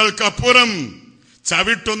 മദ്ഹബുകൾക്കപ്പുറം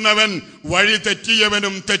ചവിട്ടുന്നവൻ വഴി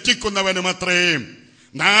തെറ്റിയവനും തെറ്റിക്കുന്നവനും അത്രേ.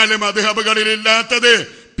 4 മദ്ഹബുകളിലില്ലാത്തത്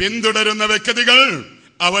പിന്തുടരുന്ന വ്യക്തികൾ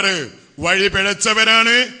അവർ വഴി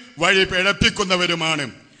പിഴച്ചവരാണ്, വഴി പിഴപ്പിക്കുന്നവരുമാണ്.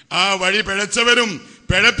 ആ വഴി പിഴച്ചവരും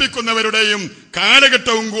പിഴപ്പിക്കുന്നവരുടെയും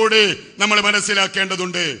കാലഘട്ടവും കൂടി നമ്മൾ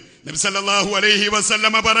മനസ്സിലാക്കേണ്ടതുണ്ട്. നബി സല്ലല്ലാഹു അലൈഹി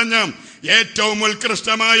വസല്ലമ പറഞ്ഞ ഏറ്റവും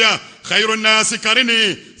ഉത്കൃഷ്ടമായ ഖൈറുൻ നാസി ഖർനി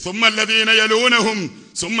സുമ്മല്ലദീന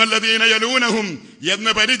യലൂനഹും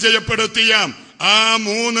എന്ന് പരിചയപ്പെടുത്തിയ ആ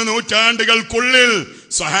 3 നൂറ്റാണ്ടുകൾക്കുള്ളിൽ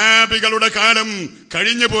സ്വഹാബികളുടെ കാലം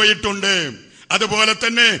കഴിഞ്ഞു പോയിട്ടുണ്ട്. അതുപോലെ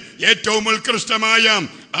തന്നെ ഏറ്റവും ഉത്കൃഷ്ടമായ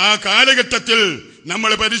ആ കാലഘട്ടത്തിൽ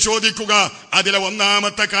നമ്മൾ പരിശോധിക്കുക. അതിലെ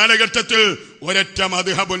 1ാമത്തെ കാലഘട്ടത്തിൽ ഒരൊറ്റ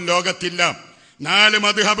മദ്ഹബും ലോകത്തില്ല. 4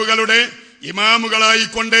 മദ്ഹബുകളുടെ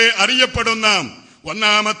ഇമാമുകളായിക്കൊണ്ട് അറിയപ്പെടുന്ന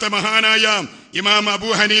 1ാമത്തെ മഹാനായ ഇമാം അബൂ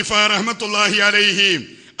ഹനീഫ റഹ്മത്തുള്ളാഹി അലൈഹി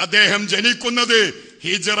അദ്ദേഹം ജനിക്കുന്നത്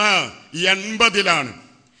ഹിജ്റ 80-ലാണ്.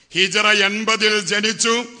 ഹിജ്റ 80-ൽ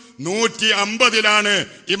ജനിച്ചു. 150-ലാണ്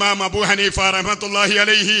ഇമാം അബൂ ഹനീഫ റഹ്മത്തുള്ളാഹി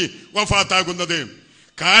അലൈഹി വഫാത്താകുന്നത്.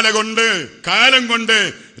 കാലം കൊണ്ട്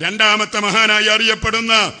 2ാമത്തെ മഹാനായി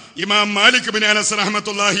അറിയപ്പെടുന്ന ഇമാം മാലിക് ബിൻ അനസ്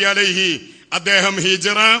റഹ്മത്തുള്ളാഹി അലൈഹി അദ്ദേഹം ഹിജ്റ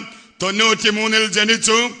 93-ൽ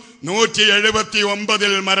ജനിച്ചു.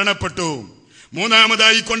 179-ൽ മരണപ്പെട്ടു.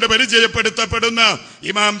 3ാമതായി കൊണ്ട് പരിചയപ്പെടുത്തപ്പെടുന്ന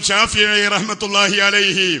ഇമാം ഷാഫിഈ റഹ്മത്തുള്ളാഹി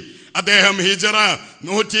അലൈഹി അദ്ദേഹം ഹിജ്റ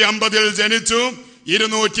 150-ൽ ജനിച്ചു.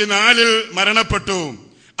 204-ൽ മരണപ്പെട്ടു.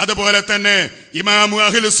 അതുപോലെ തന്നെ ഇമാം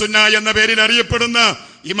അഹ്ലുസ് സുന്ന എന്ന പേരിൽ അറിയപ്പെടുന്ന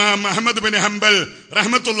ഇമാം അഹ്മദ് ബിൻ ഹംബൽ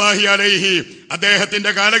റഹ്മത്തുള്ളാഹി അലൈഹി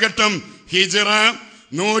അദ്ദേഹത്തിന്റെ കാലഘട്ടം ഹിജ്റ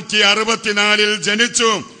 164-ൽ ജനിച്ചു.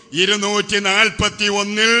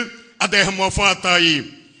 241-ൽ അദ്ദേഹം വഫാത്തായി.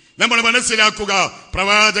 നമ്മൾ മനസ്സിലാക്കുക,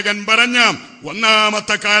 പ്രവാചകൻ പറഞ്ഞ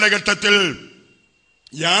 1ാമത്തെ കാലഘട്ടത്തിൽ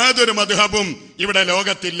യാതൊരു മദ്ഹബും ഇവിടെ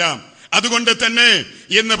ലോകത്തില്ല. അതുകൊണ്ട് തന്നെ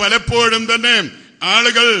ഇന്ന് പലപ്പോഴും തന്നെ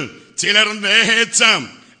ആളുകൾ ചിലർ ദേഹേച്ഛ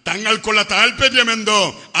തങ്ങൾക്കുള്ള താല്പര്യമെന്തോ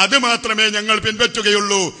അത് മാത്രമേ ഞങ്ങൾ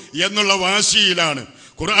പിൻപറ്റുകയുള്ളൂ എന്നുള്ള വാശിയിലാണ്.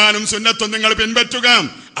 ഖുർആനും സുന്നത്തും നിങ്ങൾ പിൻപറ്റുക,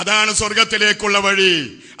 അതാണ് സ്വർഗത്തിലേക്കുള്ള വഴി.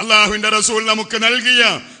 അള്ളാഹുവിന്റെ റസൂൽ നമുക്ക് നൽകിയ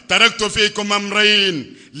തറക്തു ഫീകും അംറൈൻ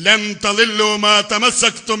ലൻ തളില്ലു മാ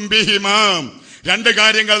തമസ്സക്തും ബിഹിമാ 2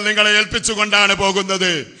 കാര്യങ്ങൾ നിങ്ങളെ ഏൽപ്പിച്ചുകൊണ്ടാണ്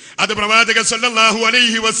പോകുന്നത്. അത് പ്രവാചകൻ സല്ലല്ലാഹു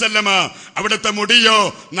അലൈഹി വസല്ലമ അവിടുത്തെ മുടിയോ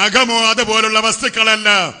നഖമോ അതുപോലുള്ള വസ്തുക്കളല്ല,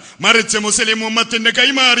 മറിച്ച് മുസ്ലിം ഉമ്മത്തിന്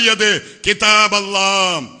കൈമാറിയത്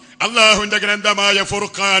കിതാബല്ലാഹ്, അള്ളാഹുവിന്റെ ഗ്രന്ഥമായ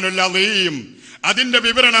ഫുർഖാനുൽ അളീം, അതിന്റെ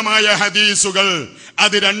വിവരണമായ ഹദീസുകൾ.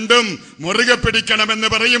 അത് രണ്ടും മുറുകെ പിടിക്കണമെന്ന്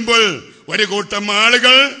പറയുമ്പോൾ ഒരു കൂട്ടം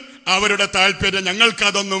ആളുകൾ അവരുടെ താല്പര്യം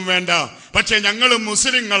ഞങ്ങൾക്കതൊന്നും വേണ്ട, പക്ഷെ ഞങ്ങളും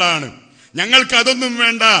മുസ്ലിങ്ങളാണ്, ഞങ്ങൾക്കതൊന്നും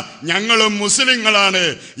വേണ്ട, ഞങ്ങളും മുസ്ലിങ്ങളാണ്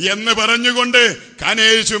എന്ന് പറഞ്ഞുകൊണ്ട്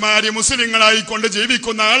കനേശുമാരി മുസ്ലിങ്ങളായിക്കൊണ്ട്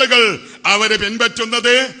ജീവിക്കുന്ന ആളുകൾ അവര്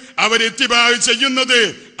പിൻപറ്റുന്നത്, അവര് ഇത്തിബാഅ് ചെയ്യുന്നത്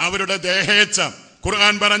അവരുടെ ദേഹേച്ഛ.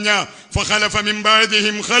 ഖുർആൻ പറഞ്ഞ ഫഖലഫ മിൻ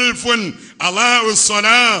ബഅദിഹിം ഖൽഫുൻ അളാഉസ്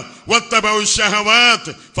സ്വലാ വത്തബഉശ്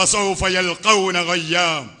ശഹവാത്ത് ഫസൗഫ യൽഖൗന ഗയ്യാ.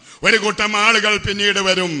 ഒരു കൂട്ടം ആളുകൾ പിന്നീട്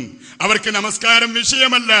വരും, അവർക്ക് നമസ്കാരം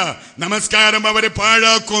വിഷയമല്ല, നമസ്കാരം അവര്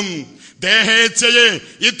പാഴാക്കും. ദേഹേച്ഛയെ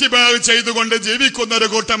ഇത്തിബാഅ് ചെയ്തുകൊണ്ട് ജീവിക്കുന്ന ഒരു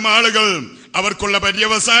കൂട്ടം ആളുകൾ, അവർക്കുള്ള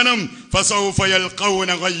പര്യവസാനം ഫസൗഫ യൽഖൗന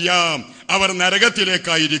ഗയ്യാ, അവർ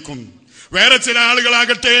നരകത്തിലേക്കായിരിക്കും. വേറെ ചില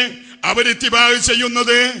ആളുകളാകട്ടെ അവർ ഇത്തിബാഅ്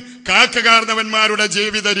ചെയ്യുന്നത് കാക്കകാർന്നവന്മാരുടെ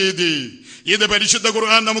ജീവിത രീതി. ഇത് പരിശുദ്ധ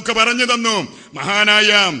ഖുർആൻ നമുക്ക് പറഞ്ഞു തന്നു.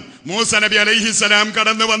 മഹാനായ മൂസ നബി അലൈഹിസ്സലാം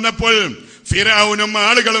കടന്നു വന്നപ്പോൾ ഫിറഔനും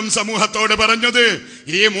ആളുകളും സമൂഹത്തോട് പറഞ്ഞത്,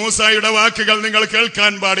 ഈ മൂസായുടെ വാക്കുകൾ നിങ്ങൾ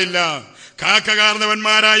കേൾക്കാൻ പാടില്ല.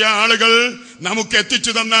 കാക്കകാർന്നവന്മാരായ ആളുകൾ നമുക്ക്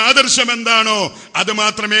എത്തിച്ചു തന്ന ആദർശം എന്താണോ അത്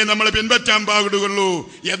മാത്രമേ നമ്മൾ പിൻപറ്റാൻ പാടുകയുള്ളൂ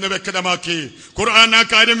എന്ന് വ്യക്തമാക്കി. ഖുർആൻ ആ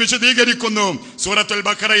കാര്യം വിശദീകരിക്കുന്നു. സൂറത്തുൽ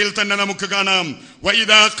ബഖറയിൽ തന്നെ നമുക്ക് കാണാം,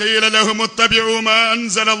 വഇദാ ഖീല ലഹും ഇത്തബിഉ മാ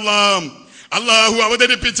അൻസലല്ലാഹ്, അല്ലാഹു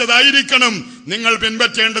അവതരിപ്പിച്ചതായിരിക്കണം നിങ്ങൾ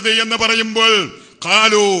പിൻപറ്റേണ്ടത് എന്ന് പറയുമ്പോൾ,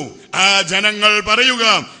 ഖാലു, ആ ജനങ്ങൾ പറയുക,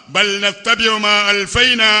 ബൽ നത്തബിഉ മാ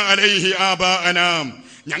അൽഫൈനാ അലൈഹി ആബാഅനാ,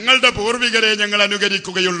 ഞങ്ങളുടെ പൂർവികരെ ഞങ്ങൾ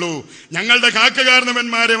അനുകരിക്കുകയുള്ളൂ, ഞങ്ങളുടെ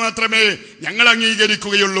കാക്കകാർന്നവന്മാരെ മാത്രമേ ഞങ്ങൾ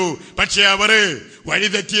അംഗീകരിക്കുകയുള്ളൂ. പക്ഷെ അവര്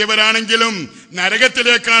വഴിതെറ്റിയവരാണെങ്കിലും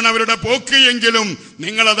നരകത്തിലേക്കാണ് അവരുടെ പോക്ക് എങ്കിലും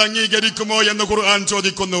നിങ്ങൾ അത് അംഗീകരിക്കുമോ എന്ന് ഖുർആൻ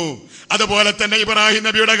ചോദിക്കുന്നു. അതുപോലെ തന്നെ ഇബ്രാഹിം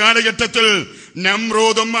നബിയുടെ കാലഘട്ടത്തിൽ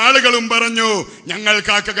നമ്രൂദും ആളുകളും പറഞ്ഞു, ഞങ്ങൾ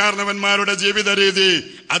കാക്കകാർന്നവന്മാരുടെ ജീവിത രീതി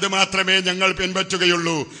അത് മാത്രമേ ഞങ്ങൾ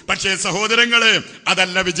പിൻപറ്റുകയുള്ളൂ. പക്ഷേ സഹോദരങ്ങളെ,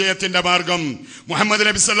 അതല്ല വിജയത്തിന്റെ മാർഗം. മുഹമ്മദ്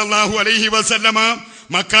നബി സല്ലല്ലാഹു അലൈഹി വസല്ലമ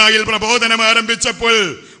മക്കയിൽ പ്രബോധനം ആരംഭിച്ചപ്പോൾ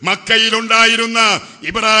മക്കയിലുണ്ടായിരുന്ന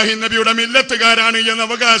ഇബ്രാഹിം നബിയുടെ മില്ലത്തുകാരാണ് എന്ന്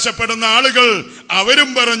അവകാശപ്പെടുന്ന ആളുകൾ അവരും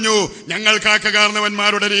പറഞ്ഞു, ഞങ്ങൾ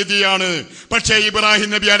കാക്കകാർന്നവന്മാരുടെ രീതിയാണ്. പക്ഷേ ഇബ്രാഹിം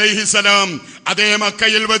നബി അലൈഹിസലാം അതേ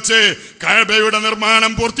മക്കയിൽ വെച്ച് കഅബയുടെ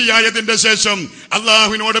നിർമ്മാണം പൂർത്തിയായതിന്റെ ശേഷം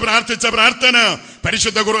അള്ളാഹുവിനോട് പ്രാർത്ഥിച്ച പ്രാർത്ഥന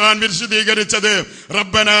പരിശുദ്ധ ഖുർആൻ വിശദീകരിച്ചത്,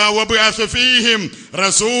 റബ്ബനാ വബ്അസ് ഫീഹിം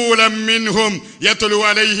റസൂലൻ മിൻഹും യത്ലു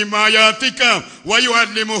അലൈഹിം ആയാതിക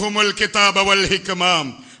വയുഅല്ലിമുഹുൽ കിതാബ വൽ ഹിക്മ.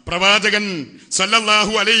 പ്രവാചകൻ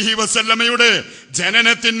സല്ലല്ലാഹു അലൈഹി വസല്ലമയുടെ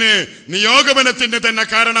ജനനത്തിന്, നിയോഗമനത്തിന് തന്നെ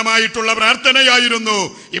കാരണമായിട്ടുള്ള പ്രാർത്ഥനയായിരുന്നു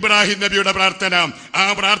ഇബ്രാഹിം നബിയുടെ പ്രാർത്ഥന. ആ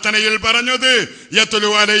പ്രാർത്ഥനയിൽ പറഞ്ഞത്, യത്ലു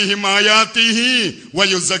അലൈഹിം ആയാതിഹി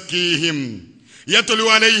വയുസക്കീഹിം, യത്ലു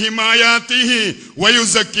അലൈഹിം ആയാതിഹി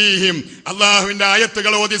വയുസക്കീഹിം, അല്ലാഹുവിന്റെ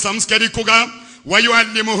ആയത്തുകൾ ഓതി സംസ്കരിക്കുക,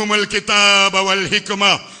 വയുഅല്ലിമുഹുൽ കിതാബ വൽ ഹിക്മ,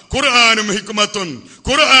 ഖുർആനും ഹിക്മത്തും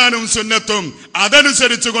ഖുർആനും സുന്നത്തും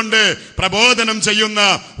അതനുസരിച്ചുകൊണ്ട് പ്രബോധനം ചെയ്യുന്ന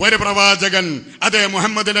ഒരു പ്രവാചകൻ. അതേ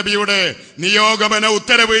മുഹമ്മദ് നബിയുടെ നിയോഗമന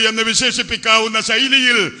ഉത്തരവ് എന്ന് വിശേഷിപ്പിക്കാവുന്ന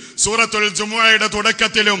ശൈലിയിൽ സൂറത്തുൽ ജുമുഅയുടെ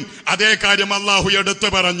തുടക്കത്തിലും അതേ കാര്യം അള്ളാഹു എടുത്തു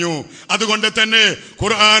പറഞ്ഞു. അതുകൊണ്ട് തന്നെ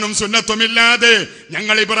ഖുർആനും സുന്നത്തും ഇല്ലാതെ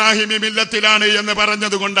ഞങ്ങൾ ഇബ്രാഹിമി മില്ലത്തിലാണ് എന്ന്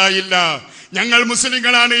പറഞ്ഞത് കൊണ്ടായില്ല, ഞങ്ങൾ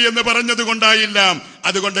മുസ്ലിങ്ങളാണ് എന്ന് പറഞ്ഞത് കൊണ്ടായില്ല.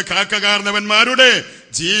 അതുകൊണ്ട് കാക്കകാർന്നവന്മാരുടെ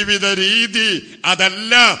ജീവിത രീതി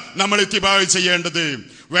അതല്ല നമ്മൾ ഇത്തിബാഅ് ചെയ്യേണ്ടത്.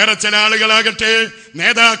 വേറെ ചില ആളുകളാകട്ടെ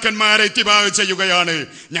നേതാക്കന്മാരെ ഇത്തിബാഅ് ചെയ്യുകയാണ്.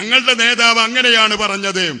 ഞങ്ങളുടെ നേതാവ് അങ്ങനെയാണ്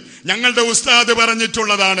പറഞ്ഞത്, ഞങ്ങളുടെ ഉസ്താദ്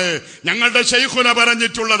പറഞ്ഞിട്ടുള്ളതാണ്, ഞങ്ങളുടെ ശൈഖുന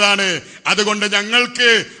പറഞ്ഞിട്ടുള്ളതാണ്, അതുകൊണ്ട്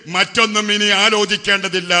ഞങ്ങൾക്ക് മറ്റൊന്നും ഇനി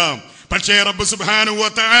ആലോചിക്കേണ്ടതില്ല. പക്ഷേ റബ്ബ് സുബ്ഹാനഹു വ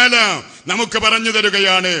തആല നമുക്ക് പറഞ്ഞു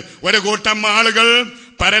തരുകയാണ്, ഒരു കൂട്ടം ആളുകൾ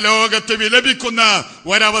പരലോകത്ത് വിലപിക്കുന്ന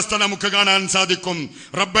ഒരവസ്ഥ നമുക്ക് കാണാൻ സാധിക്കും.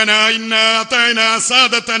 റബ്ബനാ ഇന്നാ അതഅനാ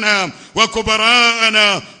സാദതനാ വകുബറാഅനാ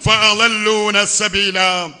ഫഅളല്ലൂനാ സബീല.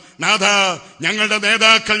 നാഥ, ഞങ്ങളുടെ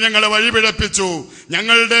നേതാക്കൾ ഞങ്ങളെ വഴിപിഴപ്പിച്ചു,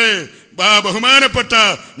 ഞങ്ങളുടെ ബഹുമാനപ്പെട്ട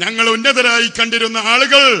ഞങ്ങൾ ഉന്നതരായി കണ്ടിരുന്ന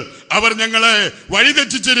ആളുകൾ അവർ ഞങ്ങളെ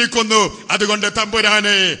വഴിതെറ്റിച്ചിരിക്കുന്നു. അതുകൊണ്ട്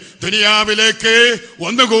തമ്പുരാനെ, ദുനിയാവിലേക്ക്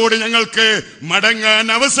ഒന്നുകൂടി ഞങ്ങൾക്ക്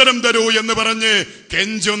മടങ്ങാൻ അവസരം തരൂ എന്ന് പറഞ്ഞ്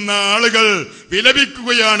കെഞ്ചുന്ന ആളുകൾ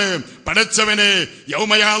വിലപിക്കുകയാണ്. പടച്ചവനെ,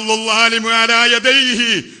 യൗമ യഅല്ലു ളാലിമു അലാ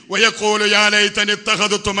യദൈഹി വയഖൂലു യാ ലൈതനി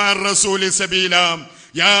ഇത്തഖദതു മഅർ റസൂലി സബീല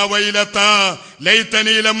യാ വൈലതാ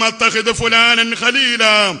ലൈതനി ലം അത്തഖിദ് ഫുലാനൻ ഖലീല.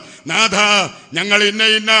 നാഥ, ഞങ്ങൾ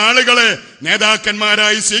ഇന്ന ആളുകളെ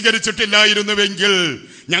നേതാക്കന്മാരായി സ്വീകരിച്ചിട്ടില്ലായിരുന്നുവെങ്കിൽ,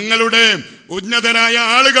 ഞങ്ങളുടെ ഉന്നതരായ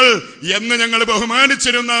ആളുകൾ എന്ന് ഞങ്ങൾ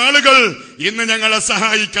ബഹുമാനിച്ചിരുന്ന ആളുകൾ ഇന്ന് ഞങ്ങളെ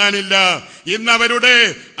സഹായിക്കാനില്ല, ഇന്ന് അവരുടെ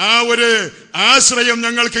ആ ഒരു ആശ്രയം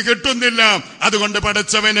ഞങ്ങൾക്ക് കിട്ടുന്നില്ല. അതുകൊണ്ട്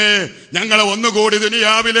പടച്ചവനെ, ഞങ്ങളെ ഒന്നുകൂടി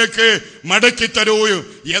ദുനിയാവിലേക്ക് മടക്കിത്തരൂ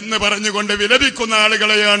എന്ന് പറഞ്ഞുകൊണ്ട് വിലപിക്കുന്ന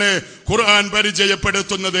ആളുകളെയാണ് ഖുർആൻ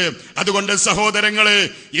പരിചയപ്പെടുത്തുന്നത്. അതുകൊണ്ട് സഹോദരങ്ങളെ,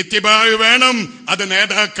 ഇത്തിബാഅ് വേണം, അത്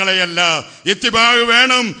നേതാക്കളെയല്ല. ഇത്തിബാഅ്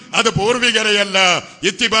വേണം, അത് പൂർവികരെയല്ല.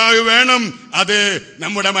 ഇത്തിബാഅ് വേണം, അത്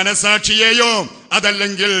നമ്മുടെ മനസാക്ഷിയെയോ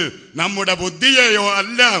അതല്ലെങ്കിൽ നമ്മുടെ ബുദ്ധിയെയോ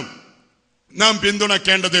അല്ല നാം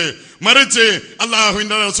പിന്തുണക്കേണ്ടത്. മറിച്ച്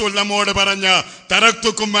അല്ലാഹുവിന്റെ റസൂൽ നമ്മോട് പറഞ്ഞ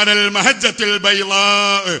തറക്തുക്കും അലൽ മഹജ്ജത്തിൽ ബൈളാ,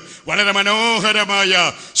 വളരെ മനോഹരമായ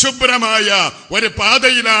ശുഭ്രമായ ഒരു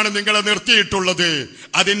പാതയിലാണ് നിങ്ങളെ നിർത്തിയിട്ടുള്ളത്.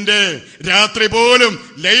 അതിന്റെ രാത്രി പോലും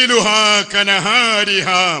ലൈലുഹാ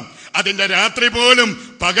കനഹാരിഹാ, അതിന്റെ രാത്രി പോലും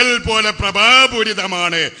പകൽ പോലെ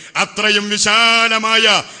പ്രഭാപൂരിതമാണ്. അത്രയും വിശാലമായ,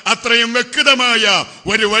 അത്രയും വ്യക്തമായ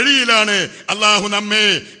ഒരു വഴിയിലാണ് അള്ളാഹു നമ്മെ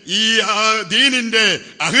ഈ ദീനിന്റെ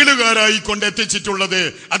അഹിലുകാരായി കൊണ്ടെത്തിച്ചിട്ടുള്ളത്.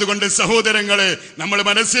 അതുകൊണ്ട് സഹോദരങ്ങളെ, നമ്മൾ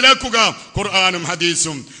മനസ്സിലാക്കുക ഖുർആനും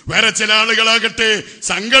ഹദീസും. വേറെ ചില ആളുകളാകട്ടെ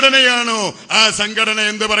സംഘടനയാണോ, ആ സംഘടന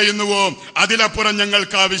എന്ത് പറയുന്നുവോ അതിലപ്പുറം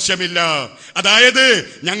ഞങ്ങൾക്ക് ആവശ്യമില്ല. അതായത്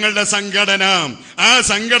ഞങ്ങളുടെ സംഘടന, ആ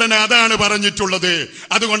സംഘടന അതാണ് പറഞ്ഞിട്ടുള്ളത്,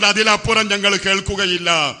 അതുകൊണ്ട് അതിലപ്പുറം ഞങ്ങൾ കേൾക്കുകയില്ല,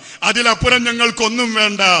 അതിലപ്പുറം ഞങ്ങൾക്കൊന്നും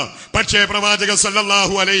വേണ്ട. പക്ഷേ പ്രവാചക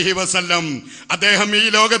സല്ലല്ലാഹു അലൈഹി വസല്ലം അദ്ദേഹം ഈ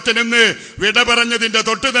ലോകത്തിൽ നിന്ന് വിട പറഞ്ഞതിന്റെ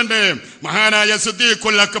തൊട്ട് തന്നെ മഹാനായ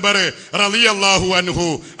സിദ്ദീഖുൽ അക്ബർ റളിയല്ലാഹു അൻഹു,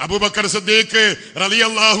 അബൂബക്കർ സിദ്ദീഖ്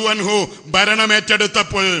റളിയല്ലാഹു അൻഹു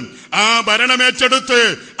ഭരണമേറ്റെടുത്തപ്പോൾ, ആ ഭരണമേറ്റെടുത്ത്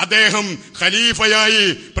അദ്ദേഹം ഖലീഫയായി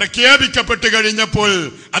പ്രഖ്യാപിക്കപ്പെട്ടു കഴിഞ്ഞപ്പോൾ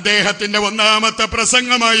അദ്ദേഹത്തിന്റെ ഒന്നാമത്തെ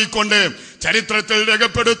പ്രസംഗമായി കൊണ്ട് ചരിത്രത്തിൽ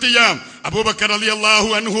രേഖപ്പെടുത്തിയ അബൂബക്കർ റളിയല്ലാഹു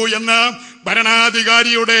അൻഹു എന്ന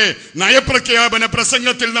ഭരണാധികാരിയുടെ നയപ്രഖ്യാപന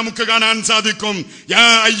പ്രസംഗത്തിൽ നമുക്ക് കാണാൻ സാധിക്കും, യാ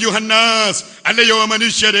അയ്യുഹന്നാസ്, അല്ലയോ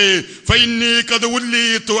മനുഷ്യരെ, ഫഇന്നീ ഖദ്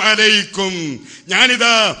ഉല്ലീതു അലൈക്കും,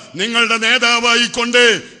 ഞാനിതാ നിങ്ങളുടെ നേതാവായി കൊണ്ട്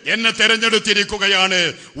എന്നെ തെരഞ്ഞെടുത്തിരിക്കുകയാണ്.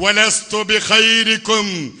 വലസ്തു ബിഖൈരിക്കും,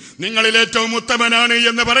 നിങ്ങളിൽ ഏറ്റവും ഉത്തമനാണ്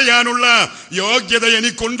എന്ന് പറയാനുള്ള യോഗ്യത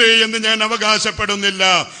എനിക്കുണ്ട് എന്ന് ഞാൻ അവകാശപ്പെടുന്നില്ല.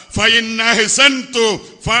 ഫഇൻ അഹ്സൻതു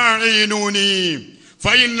ഫഅഇനൂനി,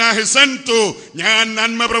 ഞാൻ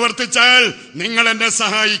നന്മ പ്രവർത്തിച്ചാൽ നിങ്ങൾ എന്നെ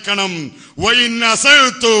സഹായിക്കണം. വഇൻ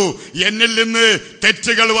അസഅ്തു, എന്നിൽ നിന്ന്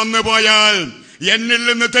തെറ്റുകൾ വന്നു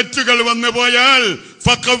പോയാൽ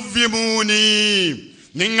ഫഖവ്വിമൂനി,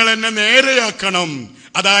 നിങ്ങൾ എന്നെ നേരെയാക്കണം.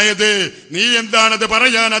 അതായത് നീ എന്താണത്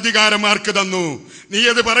പറയാൻ അധികാരം ആർക്ക് തന്നു? നീ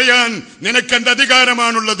അത് പറയാൻ നിനക്കെന്ത്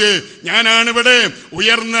അധികാരമാണുള്ളത്? ഞാനാണിവിടെ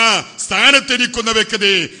ഉയർന്ന സ്ഥാനത്തിരിക്കുന്ന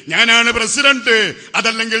വ്യക്തി, ഞാനാണ് പ്രസിഡന്റ്,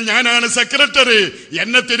 അതല്ലെങ്കിൽ ഞാനാണ് സെക്രട്ടറി.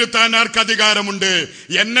 എന്നെ തിരുത്താൻ ആർക്ക് അധികാരമുണ്ട്?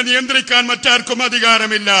 എന്നെ നിയന്ത്രിക്കാൻ മറ്റാർക്കും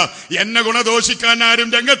അധികാരമില്ല. എന്നെ ഗുണദോഷിക്കാൻ ആരും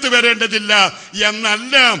രംഗത്ത് വരേണ്ടതില്ല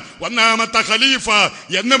എന്നല്ല ഒന്നാമത്തെ ഖലീഫ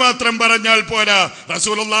എന്ന് മാത്രം പറഞ്ഞാൽ പോരാ.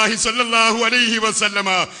 റസൂലുള്ളാഹി സ്വല്ലല്ലാഹു അലൈഹി വസല്ലമ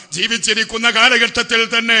ജീവിച്ചിരിക്കുന്ന കാലഘട്ടത്തിൽ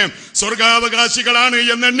തന്നെ സ്വർഗാവകാശികളാണ്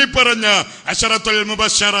എന്നെണ്ണിപ്പറഞ്ഞ അശറത്തുൽ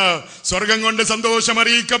മുബശ്ശറ, സ്വർഗം കൊണ്ട് സന്തോഷം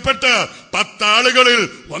അറിയിക്കപ്പെട്ട 10 ആളുകളിൽ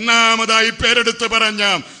ഒന്നാമതായി പേരെടുത്ത് പറഞ്ഞ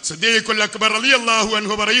സിദ്ദീഖുൽ അക്ബർ റളിയല്ലാഹു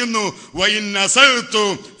അൻഹു പറയുന്നു, വഇൻ അസഅ്തു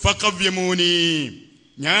ഫഖവ്വിമൂനി,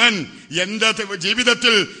 ഞാൻ എന്റെ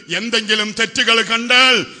ജീവിതത്തിൽ എന്തെങ്കിലും തെറ്റുകൾ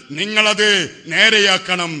കണ്ടാൽ നിങ്ങളത്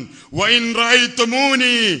നേരെയാക്കണം. വഇൻ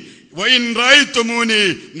റഅയ്തുമൂനി,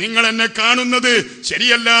 നിങ്ങൾ എന്നെ കാണുന്നത്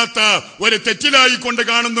ശരിയല്ലാത്ത ഒരു തെറ്റിലായി കൊണ്ട്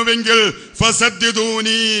കാണുന്നുവെങ്കിൽ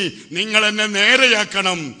ഫസദ്ദിദൂനി, നിങ്ങൾ എന്നെ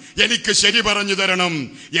നേരെയാക്കണം, എനിക്ക് ശരി പറഞ്ഞു തരണം.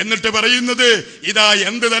 എന്നിട്ട് പറയുന്നത്, ഇതാ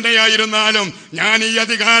എന്ത് തന്നെയായിരുന്നാലും ഞാൻ ഈ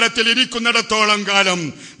അധികാരത്തിൽ ഇരിക്കുന്നിടത്തോളം കാലം,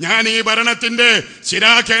 ഞാൻ ഈ ഭരണത്തിന്റെ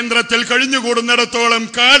ശിരാകേന്ദ്രത്തിൽ കഴിഞ്ഞുകൂടുന്നിടത്തോളം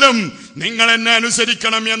കാലം നിങ്ങൾ എന്നെ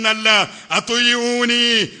അനുസരിക്കണം എന്നല്ല. അത്വയൂനി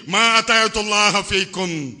മാ അതഅതുല്ലാഹ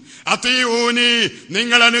ഫീക്കും, അത്വയൂനി,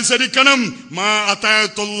 നിങ്ങൾ അനുസരിക്കണം, മാ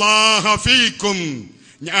അതഅതുല്ലാഹ ഫീക്കും,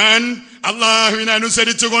 ഞാൻ അള്ളാഹുവിനെ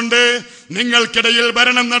അനുസരിച്ചുകൊണ്ട് നിങ്ങൾക്കിടയിൽ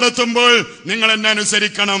ഭരണം നടത്തുമ്പോൾ നിങ്ങൾ എന്നെ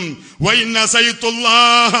അനുസരിക്കണം. വഇൻ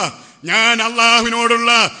അസൈതുല്ലാഹ, ഞാൻ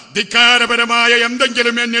അള്ളാഹുവിനോടുള്ള ധിക്കാരപരമായ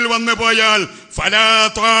എന്തെങ്കിലും എന്നിൽ വന്നു പോയാൽ ഫലാ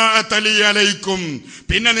ത്വാഅത ലി അലൈക്കും,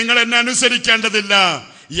 പിന്നെ നിങ്ങൾ എന്നെ അനുസരിക്കേണ്ടതില്ല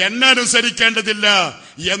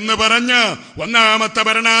എന്ന് പറഞ്ഞ ഒന്നാമത്തെ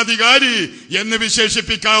ഭരണാധികാരി എന്ന്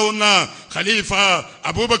വിശേഷിപ്പിക്കാവുന്ന ഖലീഫ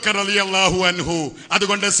അബൂബക്കർ റളിയല്ലാഹു അൻഹു.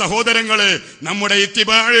 അതുകൊണ്ട് സഹോദരങ്ങളെ, നമ്മുടെ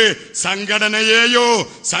ഇത്തിബാഅ് സംഘടനയെയോ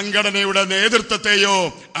സംഘടനയുടെ നേതൃത്വത്തെയോ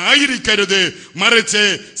ആയിരിക്കരുത്, മറിച്ച്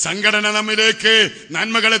സംഘടന നമ്മിലേക്ക്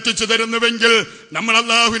നന്മകൾ എത്തിച്ചു തരുന്നുവെങ്കിൽ നമ്മൾ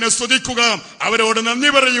അള്ളാഹുവിനെ സ്തുതിക്കുക, അവരോട് നന്ദി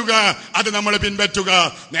പറയുക, അത് നമ്മൾ പിൻപറ്റുക.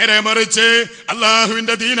 നേരെ മറിച്ച്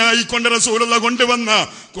അള്ളാഹുവിന്റെ ദീനായി കൊണ്ട് റസൂലുള്ള കൊണ്ടുവന്ന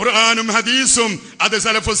ഖുർആനും ഹദീസും അത്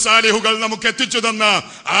സലഫുസ് സാലിഹുകൾ നമുക്ക് എത്തിച്ചു തന്ന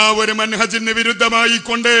ആ ഒരു മൻഹജിന് വിരുദ്ധമായി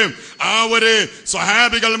കൊണ്ട്, ആ ഒരു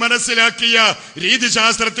സ്വഹാബികൾ മനസ്സിലാക്കിയ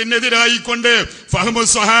രീതിശാസ്ത്രത്തിനെതിരായി കൊണ്ട്, ഫഹ്മു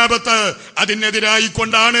സ്വഹാബത്ത് അതിനെതിരായി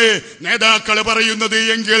കൊണ്ടാണ് നേതാക്കൾ പറയുന്നത്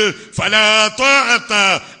എങ്കിൽ ഫലാ ത്വാഅത,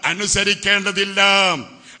 അനുസരിക്കേണ്ടതില്ല.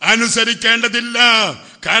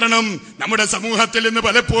 കാരണം നമ്മുടെ സമൂഹത്തിൽ ഇന്ന്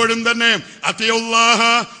പലപ്പോഴും തന്നെ അത്തിയുല്ലാഹ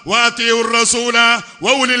വഅത്തിയുർ റസൂല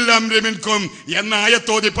വഉലിൽ അംരി മിൻകും എന്ന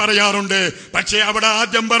ആയത്തോതി പറയാറുണ്ട്. പക്ഷേ അവിടെ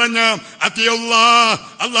ആദ്യം പറഞ്ഞ അത്തിയുല്ലാഹ്,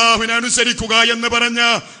 അള്ളാഹുവിനെ അനുസരിക്കുക എന്ന് പറഞ്ഞ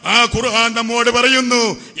ആ ഖുർആൻ നമ്മോട് പറയുന്നു,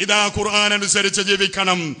 ഇതാ ഖുർആൻ അനുസരിച്ച്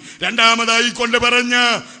ജീവിക്കണം. രണ്ടാമതായി കൊണ്ട് പറഞ്ഞ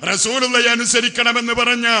റസൂലുള്ളയെ അനുസരിക്കണമെന്ന്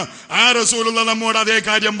പറഞ്ഞ ആ റസൂലുള്ള നമ്മോട് അതേ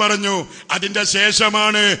കാര്യം പറഞ്ഞു. അതിന്റെ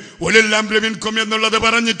ശേഷമാണ് ഉലിൽ അംരി മിൻകും എന്നുള്ളത്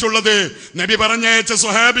പറഞ്ഞിട്ടുള്ളത്. നബി പറഞ്ഞയച്ച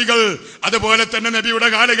സ്വഹാബികൾ, അതുപോലെ തന്നെ നബിയുടെ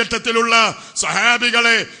കാലഘട്ടത്തിലുള്ള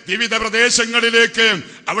സ്വഹാബികളെ വിവിധ പ്രദേശങ്ങളിലേക്ക്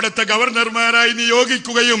അവിടുത്തെ ഗവർണർമാരായി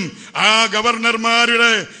നിയോഗിക്കുകയും ആ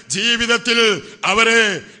ഗവർണർമാരുടെ ജീവിതത്തിൽ അവരെ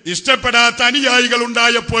ഇഷ്ടപ്പെടാത്ത അനുയായികൾ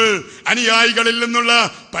ഉണ്ടായപ്പോൾ, അനുയായികളിൽ നിന്നുള്ള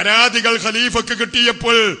പരാതികൾ ഖലീഫക്ക്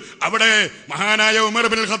കിട്ടിയപ്പോൾ, അവിടെ മഹാനായ ഉമർ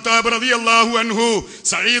ബിൻ ഖത്താബ് റളിയല്ലാഹു അൻഹു,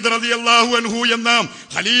 സഈദ് റളിയല്ലാഹു അൻഹു എന്ന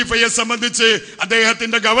ഖലീഫയെ സംബന്ധിച്ച്,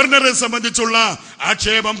 അദ്ദേഹത്തിന്റെ ഗവർണറെ സംബന്ധിച്ചുള്ള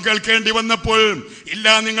ആക്ഷേപം കേൾക്കേണ്ടി വന്നപ്പോൾ, ഇല്ല,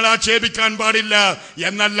 നിങ്ങൾ ആക്ഷേപിക്കാൻ പാടില്ല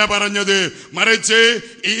എന്നല്ല പറഞ്ഞത്, മറിച്ച്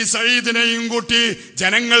ഈ സഈദിനെയും കൂട്ടി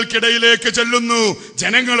ജനങ്ങൾക്കിടയിലേക്ക് ചെല്ലുന്നു,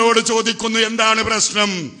 ജനങ്ങളോട് ചോദിക്കുന്നു, എന്താണ്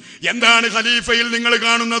പ്രശ്നം, എന്താണ് ഖലീഫയിൽ നിങ്ങൾ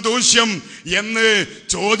കാണുന്ന ദൂഷ്യം എന്ന്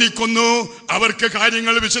ചോദിക്കുന്നു. അവർക്ക്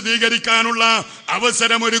കാര്യങ്ങൾ വിശദീകരിക്കാനുള്ള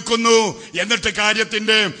അവസരമൊരുക്കുന്നു. എന്നിട്ട്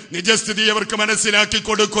കാര്യത്തിന്റെ നിജസ്ഥിതി അവർക്ക് മനസ്സിലാക്കി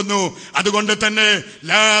കൊടുക്കുന്നു. അതുകൊണ്ട് തന്നെ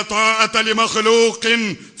ലാ ത്വാഅത ലിമഖ്ലൂഖിൻ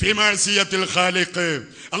ഫീ മഅസിയത്തിൽ ഖാലിഖ്,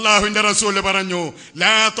 അല്ലാഹുവിന്റെ റസൂൽ പറഞ്ഞു,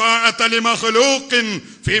 ലാ ത്വാഅത ലിമഖ്ലൂഖിൻ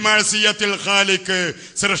ഫീ മഅസിയത്തിൽ ഖാലിഖ്,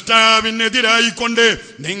 സൃഷ്ടാവിനെതിരായിക്കൊണ്ട്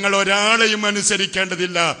നിങ്ങൾ ഒരാളെയും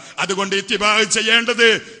അനുസരിക്കേണ്ടതില്ല. അതുകൊണ്ട് ഇത്തിബാഅ് ചെയ്യേണ്ടത്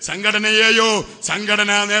സംഘടനയെയോ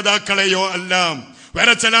സംഘടനാ നേതാക്കളെയോ അല്ല.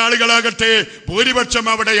 വേറെ ചില ആളുകളാകട്ടെ ഭൂരിപക്ഷം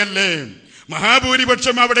അവിടെയല്ലേ,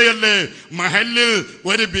 മഹാഭൂരിപക്ഷം അവിടെയല്ലേ. മഹല്ലിൽ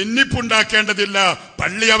ഒരു ഭിന്നിപ്പുണ്ടാക്കേണ്ടതില്ല.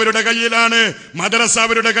 പള്ളി അവരുടെ കയ്യിലാണ്, മദ്രസ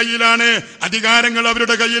അവരുടെ കയ്യിലാണ്, അധികാരങ്ങൾ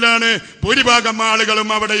അവരുടെ കയ്യിലാണ്, ഭൂരിഭാഗം ആളുകളും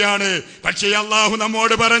അവിടെയാണ്. പക്ഷേ അല്ലാഹു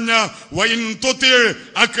നമ്മോട് പറഞ്ഞ വഇൻ തുതി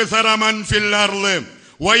അക്സറ മൻ ഫിൽ അർള്,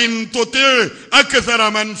 വഇൻ തുതി അക്സറ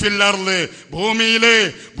മൻ ഫിൽ അർള്, ഭൂമിയിലെ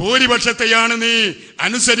ഭൂരിപക്ഷത്തെയാണ് നീ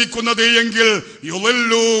അനുസരിക്കുന്നത് എങ്കിൽ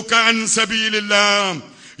യുളല്ലൂക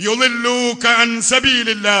അൻ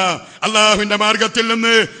സബീലില്ലാഹ്, അല്ലാഹുവിന്റെ മാർഗത്തിൽ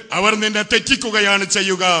നിന്ന് അവർ നിന്നെ തെറ്റിക്കുകയാണ്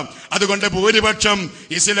ചെയ്യുക. അതുകൊണ്ട് ഭൂരിപക്ഷം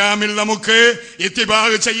ഇസ്ലാമിൽ നമുക്ക്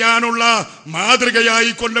ഇത്തിബാഅ് ചെയ്യാനുള്ള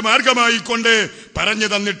മാതൃകയായിക്കൊണ്ട്, മാർഗമായിക്കൊണ്ട് പറഞ്ഞു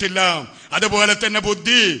തന്നിട്ടില്ല. അതുപോലെ തന്നെ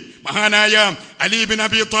ബുദ്ധി, മഹാനായ അലി ബിൻ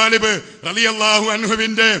അബി ത്വാലിബ് റളിയല്ലാഹു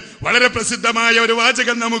അൻഹുവിന്റെ വളരെ പ്രസിദ്ധമായ ഒരു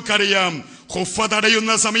വാചകം നമുക്കറിയാം. ഖുഫ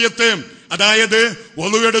തടയുന്ന സമയത്ത്, അതായത്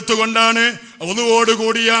ഒളുവെടുത്തുകൊണ്ടാണ്,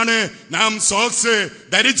 ഒളുവോടുകൂടിയാണ് നാം സോക്സ്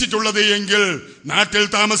ധരിച്ചിട്ടുള്ളത് എങ്കിൽ, നാട്ടിൽ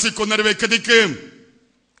താമസിക്കുന്ന ഒരു വ്യക്തിക്ക്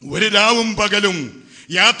ഒരു രാവും പകലും,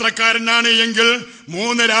 യാത്രക്കാരനാണ് എങ്കിൽ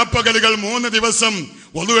 3 രാപ്പകലുകൾ 3 ദിവസം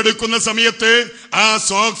ഒളുവെടുക്കുന്ന സമയത്ത് ആ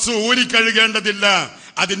സോക്സ് ഊരിക്കഴുകേണ്ടതില്ല,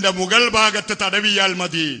 അതിന്റെ മുകൾ ഭാഗത്ത് തടവിയാൽ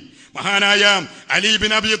മതി. മഹാനായ അലി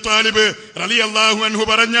ബിൻ അബി ത്വാലിബ് റളിയല്ലാഹു അൻഹു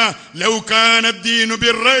പറഞ്ഞ ലൗ കാന ദീനു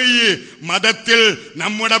ബിർറഅയ്, മതത്തിൽ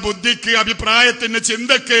നമ്മുടെ ബുദ്ധിക്ക്, അഭിപ്രായത്തിന്,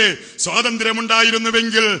 ചിന്തക്ക്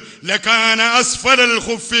സ്വാതന്ത്ര്യമുണ്ടായിരുന്നുവെങ്കിൽ ലകാന അസ്ഫലൽ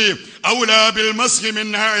ഖുഫി ഔലാ ബിൽ മസ്ഹി മിൻ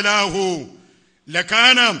അലാഹു,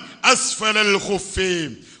 ലകാന അസ്ഫലൽ ഖുഫി,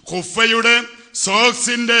 ഖുഫയുടെ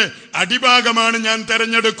സോക്സിന്റെ അടിഭാഗമാണ് ഞാൻ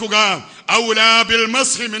തെരഞ്ഞെടുക്കുക, ഔലാ ബിൽ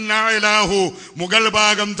മസ്ഹി മിൻ അലാഹു, മുകൾ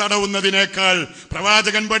ഭാഗം തടവുന്നതിനേക്കാൾ.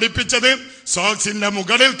 പ്രവാചകൻ പഠിപ്പിച്ചത് സോക്സിന്റെ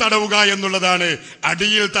മുകളിൽ തടവുക എന്നുള്ളതാണ്,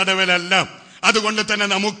 അടിയിൽ തടവലല്ല. അതുകൊണ്ട് തന്നെ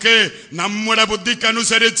നമുക്ക് നമ്മുടെ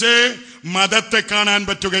ബുദ്ധിക്കനുസരിച്ച് മതത്തെ കാണാൻ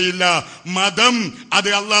പറ്റുകയില്ല. മതം അത്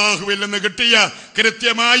അള്ളാഹുവിൽ നിന്ന് കിട്ടിയ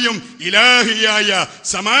കൃത്യമായും ഇലാഹിയായ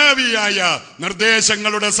സമാവിയായ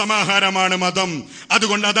നിർദ്ദേശങ്ങളുടെ സമാഹാരമാണ് മതം.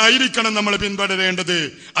 അതുകൊണ്ട് അതായിരിക്കണം നമ്മൾ പിന്തുടരേണ്ടത്.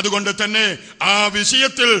 അതുകൊണ്ട് തന്നെ ആ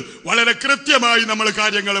വിഷയത്തിൽ വളരെ കൃത്യമായി നമ്മൾ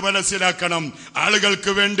കാര്യങ്ങൾ മനസ്സിലാക്കണം.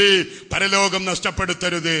 ആളുകൾക്ക് വേണ്ടി പരലോകം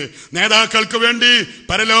നഷ്ടപ്പെടുത്തരുത്, നേതാക്കൾക്ക് വേണ്ടി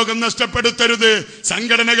പരലോകം നഷ്ടപ്പെടുത്തരുത്,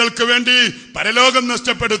 സംഘടനകൾക്ക് വേണ്ടി പരലോകം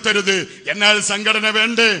നഷ്ടപ്പെടുത്തരുത്. എന്നാൽ സംഘടന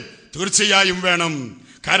വേണ്ടേ? തീർച്ചയായും വേണം.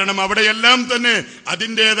 കാരണം അവിടെയെല്ലാം തന്നെ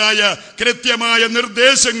അതിൻ്റെതായ കൃത്യമായ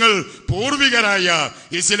നിർദ്ദേശങ്ങൾ പൂർവികരായ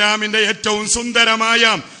ഇസ്ലാമിന്റെ ഏറ്റവും സുന്ദരമായ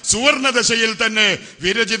സുവർണദശയിൽ തന്നെ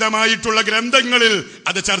വിരചിതമായിട്ടുള്ള ഗ്രന്ഥങ്ങളിൽ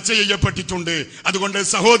അത് ചർച്ച ചെയ്യപ്പെട്ടിട്ടുണ്ട്. അതുകൊണ്ട്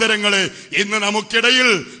സഹോദരങ്ങളെ, ഇന്ന് നമുക്കിടയിൽ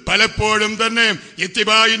പലപ്പോഴും തന്നെ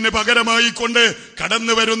ഇത്തിബായിന് പകരമായിക്കൊണ്ട്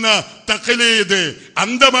കടന്നു വരുന്ന തഖ്ലീദ്,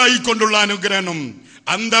 അന്ധമായിക്കൊണ്ടുള്ള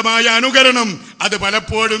അന്ധമായ അനുകരണം, അത്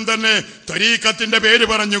പലപ്പോഴും തന്നെ ത്വരീഖത്തിന്റെ പേര്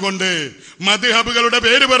പറഞ്ഞുകൊണ്ട്, മദ്ഹബുകളുടെ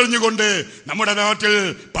പേര് പറഞ്ഞുകൊണ്ട് നമ്മുടെ നാട്ടിൽ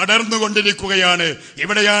പടർന്നുകൊണ്ടിരിക്കുകയാണ്.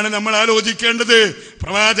 ഇവിടെയാണ് നമ്മൾ ആലോചിക്കേണ്ടത്.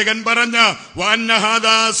 പ്രവാചകൻ പറഞ്ഞ വഅന്ന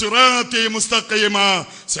ഹാദാ സിറാത്തി മുസ്തഖീമാ,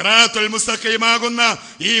 സിറാത്തുൽ മുസ്തഖീമാകുന്ന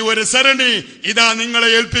ഈ ഒരു സരണി ഇതാ നിങ്ങളെ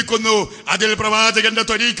ഏൽപ്പിക്കുന്നു. അതിൽ പ്രവാചകന്റെ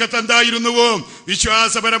ത്വരീഖത്ത് എന്തായിരുന്നുവോ,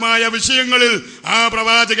 വിശ്വാസപരമായ വിഷയങ്ങളിൽ ആ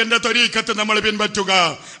പ്രവാചകന്റെ ത്വരീഖത്ത് നമ്മൾ പിൻപറ്റുക.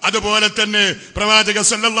 അതുപോലെ തന്നെ പ്രവാചകൻ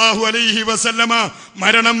സല്ലല്ലാഹു അലൈഹി വസല്ലമ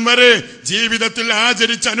മരണം വരെ ജീവിതത്തിൽ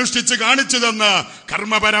ആചരിച്ച് അനുഷ്ഠിച്ച് കാണിച്ചു തന്ന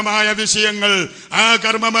കർമ്മപരമായ വിഷയങ്ങൾ, ആ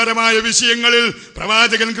കർമ്മപരമായ വിഷയങ്ങളിൽ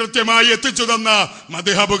പ്രവാചകൻ കൃത്യമായി എത്തിച്ചു തന്ന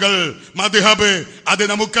മദ്ഹബ് അത്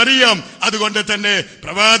നമുക്കറിയാം. അതുകൊണ്ട് തന്നെ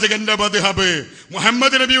പ്രവാചകന്റെ മദ്ഹബ്,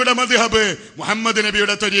 മുഹമ്മദ് നബിയുടെ മദ്ഹബ്, മുഹമ്മദ്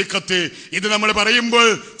നബിയുടെ ത്വരീഖത്ത്, ഇത് നമ്മൾ പറയുമ്പോൾ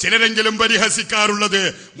ചിലരെങ്കിലും പരിഹസിക്കാറുള്ളത്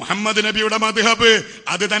മുഹമ്മദ് നബിയുടെ മദ്ഹബ്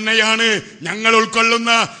അത് തന്നെയാണ് ഞങ്ങൾ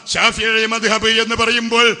ഉൾക്കൊള്ളുന്ന ശാഫിഈ മദ്ഹബ് എന്ന്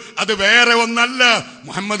പറയുമ്പോൾ അത് വേറെ ഒന്നല്ല,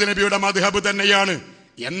 മുഹമ്മദ് നബിയുടെ മദ്ഹബ് തന്നെയാണ്.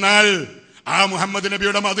 എന്നാൽ ആ മുഹമ്മദ്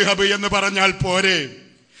നബിയുടെ മദ്ഹബ് എന്ന് പറഞ്ഞാൽ പോരെ.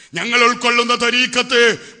 ഞങ്ങൾ ഉൾക്കൊള്ളുന്ന ത്വരീഖത്ത്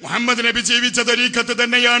മുഹമ്മദ് നബി ജീവിച്ച ത്വരീഖത്ത്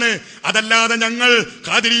തന്നെയാണ്. അതല്ലാതെ ഞങ്ങൾ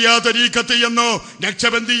ഖാദിരിയ ത്വരീഖത്ത് എന്നോ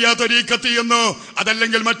നക്ഷബന്ദിയ ത്വരീഖത്ത് എന്നോ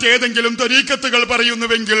അതല്ലെങ്കിൽ മറ്റേതെങ്കിലും ത്വരീഖത്തുകൾ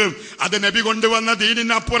പറയുന്നുവെങ്കിൽ അത് നബി കൊണ്ടുവന്ന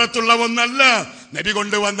ദീനിന് അപ്പുറത്തുള്ള ഒന്നല്ല, നബി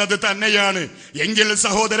കൊണ്ടുവന്നത് തന്നെയാണ്. എങ്കിൽ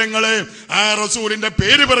സഹോദരങ്ങളെ, ആ റസൂലിന്റെ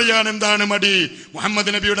പേര് പറയാൻ എന്താണ് മടി?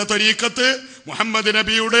 മുഹമ്മദ് നബിയുടെ ത്വരീഖത്ത്, മുഹമ്മദ്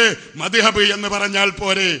നബിയുടെ മദ്ഹബ് എന്ന് പറഞ്ഞാൽ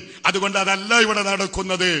പോരെ. അതുകൊണ്ട് അതല്ല ഇവിടെ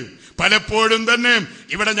നടക്കുന്നത്. പലപ്പോഴും തന്നെ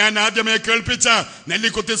ഇവിടെ ഞാൻ ആദ്യമേ കേൾപ്പിച്ച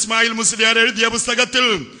നെല്ലിക്കുത്ത് ഇസ്മായിൽ മുസ്ലിയാർ എഴുതിയ പുസ്തകത്തിൽ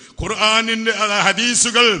ഖുർആനിന്റെ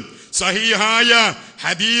ഹദീസുകൾ സഹീഹായ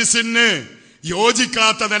ഹദീസിന്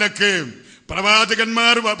യോജിക്കാത്ത നിലക്ക്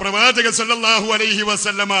പ്രവാചക സല്ലല്ലാഹു അലൈഹി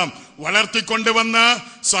വസല്ലമ വളർത്തിക്കൊണ്ടുവന്ന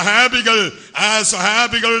സ്വഹാബികൾ, ആ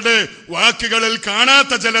സ്വഹാബികളുടെ വാക്കുകളിൽ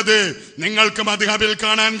കാണാത്ത ചിലത് നിങ്ങൾക്ക് മദ്ഹബിൽ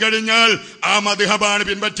കാണാൻ കഴിഞ്ഞാൽ ആ മദ്ഹബാണ്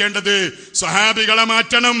പിൻപറ്റേണ്ടത്. സ്വഹാബികളെ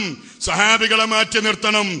മാറ്റണം, സ്വഹാബികളെ മാറ്റി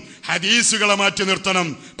നിർത്തണം, ഹദീസുകളെ മാറ്റി നിർത്തണം.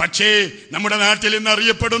 പക്ഷേ നമ്മുടെ നാട്ടിൽ ഇന്ന്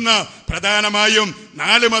അറിയപ്പെടുന്ന പ്രധാനമായും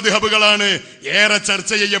 4 മദ്ഹബുകളാണ് ഏറെ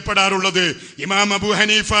ചർച്ച ചെയ്യപ്പെടാറുള്ളത്. ഇമാം അബൂ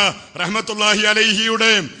ഹനീഫ റഹ്മത്തുള്ളാഹി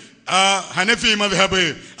അലൈഹിയുടെ ഹനഫി മദ്ഹബ്,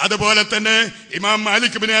 അതുപോലെ തന്നെ ഇമാം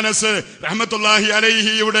മാലിക് ബിൻ അനസ് റഹ്മത്തുള്ളാഹി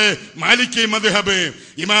അലൈഹിയുടെ മാലിക്കി മദ്ഹബ്,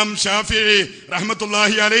 ഇമാം ഷാഫിഈ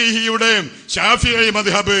റഹ്മത്തുള്ളാഹി അലൈഹിയുടെ ഷാഫിഈ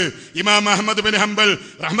മദ്ഹബ്, ഇമാം അഹ്മദ് ബിൻ ഹംബൽ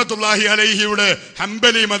റഹ്മത്തുള്ളാഹി അലൈഹിയുടെ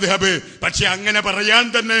ഹംബലി മദ്ഹബ്. പക്ഷെ അങ്ങനെ പറയാൻ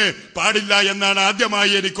തന്നെ പാടില്ല എന്നാണ്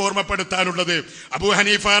ആദ്യമായി എനിക്ക് ഓർമ്മപ്പെടുത്താനുള്ളത്. അബൂ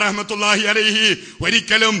ഹനീഫ റഹ്മത്തുള്ളാഹി അലൈഹി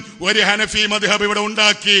ഒരിക്കലും ഒരു ഹനഫി മദ്ഹബ് ഇവിടെ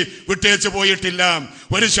ഉണ്ടാക്കി വിട്ടേച്ചു പോയിട്ടില്ല.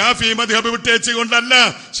 ഒരു ഷാഫി മദ്ഹബ് വിട്ടേച്ചു കൊണ്ടല്ല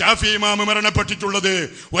ഷാഫി ഇമാം മരണപ്പെട്ടിട്ടുള്ളത്.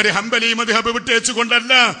 ഒരു ഹംബലി മദ്ഹബ് വിട്ടേച്ചു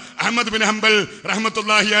കൊണ്ടല്ല അഹ്മദ് ബിൻ ഹംബൽ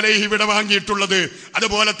റഹ്മത്തുള്ളാഹി അലൈഹി വിട വാങ്ങിയിട്ടുള്ളത്.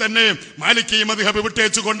 അതുപോലെ തന്നെ മാലിക്കി മദ്ഹബ്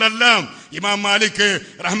വിട്ടേച്ചു കൊണ്ടല്ല ഇമാം മാലിക്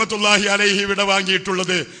റഹ്മത്തുള്ളാഹി അലൈഹി വിട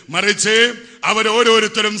വാങ്ങിയിട്ടുള്ളത്. മറിച്ച്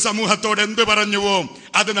അവരോരോരുത്തരും സമൂഹത്തോട് എന്ത് പറഞ്ഞുവോ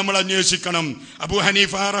അത് നമ്മൾ അന്വേഷിക്കണം. അബൂ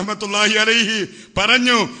ഹനീഫ റഹ്മത്തുള്ളാഹി അലൈഹി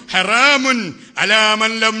പറഞ്ഞു, ഹറാമുൻ അലാ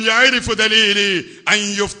മൻ ലം യഅരിഫു ദലീലി അൻ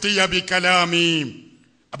യുഫ്തിയ ബികലാമി.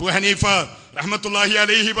 അബൂ ഹനീഫ റഹ്മത്തുള്ളാഹി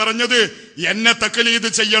അലൈഹി പറഞ്ഞത് എന്നെ തഖ്ലീദ്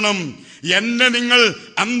ചെയ്യണം, എന്നെ നിങ്ങൾ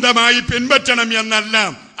അന്ധമായി പിൻപറ്റണം എന്നല്ല.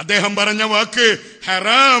 അദ്ദേഹം പറഞ്ഞ വാക്ക്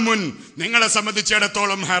ഹറാമുൻ, നിങ്ങളെ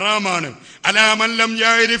സംബന്ധിച്ചിടത്തോളം ഹറാമാണ്. അലാ മൻ ലം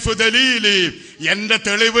യഅരിഫു ദലീലി, എന്റെ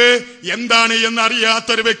തെളിവ് എന്താണ്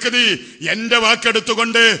എന്നറിയാത്തൊരു വ്യക്തി എന്റെ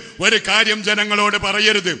വാക്കെടുത്തുകൊണ്ട് ഒരു കാര്യം ജനങ്ങളോട്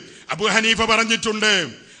പറയരുത്. അബൂ ഹനീഫ പറഞ്ഞിട്ടുണ്ട്,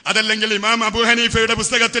 അതല്ലെങ്കിൽ ഇമാം അബൂ ഹനീഫയുടെ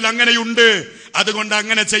പുസ്തകത്തിൽ അങ്ങനെയുണ്ട്, അതുകൊണ്ട്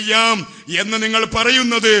അങ്ങനെ ചെയ്യാം എന്ന് നിങ്ങൾ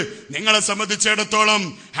പറയുന്നത് നിങ്ങളെ സംബന്ധിച്ചിടത്തോളം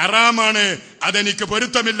ഹറാമാണ്, അതെനിക്ക്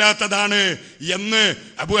പൊരുത്തമില്ലാത്തതാണ് എന്ന്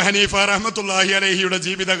അബൂ ഹനീഫ റഹ്മത്തുള്ളാഹി അലൈഹിയുടെ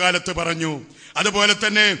ജീവിതകാലത്ത് പറഞ്ഞു. അതുപോലെ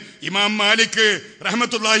തന്നെ ഇമാം മാലിക്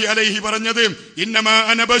റഹ്മത്തുള്ളാഹി അലൈഹി പറഞ്ഞത് ഇന്നമാ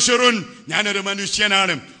അന ബശറുൻ, ഞാനൊരു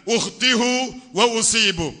മനുഷ്യനാണ്, ഉഖ്തിഹു വ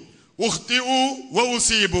ഉസീബു, ഉഖ്തിഉ വ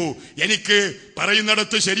ഉസീബു, എനിക്ക്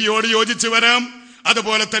പറയുന്നിടത്ത് ശരിയോട് യോജിച്ചു വരാം,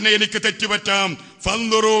 അതുപോലെ തന്നെ എനിക്ക് തെറ്റുപറ്റാം.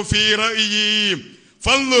 ഫൻദുറു ഫീ റഅയി,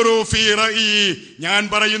 ഫൻദുറു ഫീ റഅയി, ഞാൻ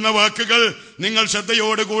പറയുന്ന വാക്കുകൾ നിങ്ങൾ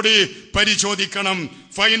ശ്രദ്ധയോടുകൂടി പരിശോധിക്കണം.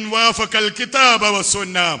 ഫൈൻ വാഫഖൽ കിതാബ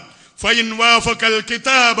വസ്സുന്ന, ഫൈൻ വാഫഖൽ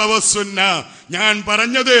കിതാബ വസ്സുന്ന, ഞാൻ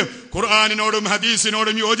പറഞ്ഞത് ഖുർആനിനോടും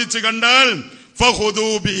ഹദീസിനോടും യോജിച്ച് കണ്ടാൽ ഫഖുദൂ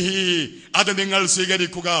ബിഹി, അത് നിങ്ങൾ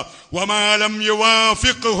സ്വീകരിക്കുക. വമാലം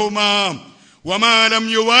യുവാഫിഖുഹുമാ, വമാലം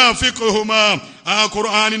യുവാഫിഖുഹുമാ, ആ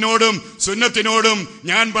ഖുർആനിനോടും സുന്നത്തിനോടും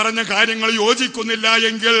ഞാൻ പറഞ്ഞ കാര്യങ്ങൾ യോജിക്കുന്നില്ല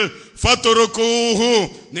എങ്കിൽ ഫതുറുകൂഹു,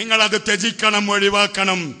 നിങ്ങൾ അത് ത്യജിക്കണം,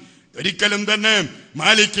 ഒഴിവാക്കണം. ഒരിക്കലും തന്നെ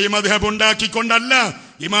മാലിക്കി മദ്ഹബ് ഉണ്ടാക്കിക്കൊണ്ടല്ല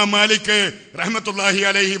ഇമാം മാലിക് റഹ്മത്തുള്ളാഹി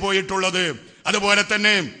അലൈഹി പോയിട്ടുള്ളത്. അതുപോലെ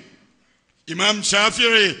തന്നെ ഇമാം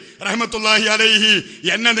ഷാഫിഈ റഹ്മത്തുള്ളാഹി അലൈഹി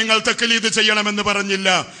എന്നെ നിങ്ങൾ തഖ്ലീദ് ചെയ്യണമെന്ന് പറഞ്ഞില്ല.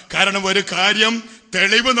 കാരണം ഒരു കാര്യം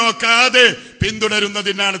തെളിവ് നോക്കാതെ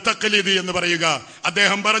പിന്തുടരുന്നതിനാണ് തഖ്ലീദ് എന്ന് പറയുക.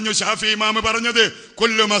 അദ്ദേഹം പറഞ്ഞു, ഷാഫി ഇമാം പറഞ്ഞത്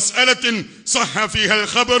കുല്ലു മസ്അലത്തിൻ സഹ ഫീഹൽ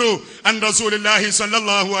ഖബറു അൻ റസൂലില്ലാഹി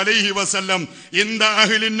സ്വല്ലല്ലാഹു അലൈഹി വസല്ലം ഇൻദ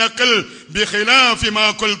അഹ്ലിൻ നഖൽ ബിഖിലാഫി മാ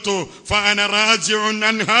ഖുൽതു ഫഅന റാജിഉൻ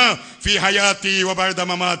അൻഹാ ഫീ ഹയാതി വബഅദ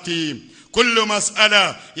മമാതി. കുല്ലു മസ്അല,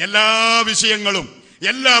 എല്ലാ വിഷയങ്ങളും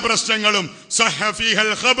എല്ലാ പ്രശ്നങ്ങളും സഹ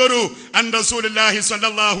ഫീഹൽ ഖബറു അൻ റസൂലില്ലാഹി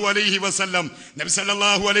സ്വല്ലല്ലാഹു അലൈഹി വസല്ലം, നബി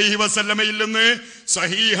സല്ലല്ലാഹു അലൈഹി വസല്ലമയിൽ നിന്ന്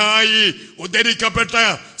സഹീഹായി ഉദ്ധരിക്കപ്പെട്ട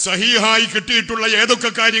സഹീഹായി കിട്ടിയിട്ടുള്ള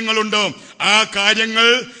ഏതൊക്കെ കാര്യങ്ങളുണ്ടോ ആ കാര്യങ്ങൾ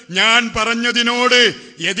ഞാൻ പറഞ്ഞതിനോട്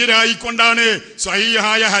എതിരായിക്കൊണ്ടാണ്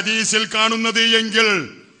സഹീഹായ ഹദീസിൽ കാണുന്നത് എങ്കിൽ,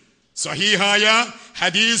 സഹീഹായ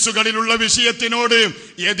ഹദീസുകളിലുള്ള വിഷയത്തിനോട്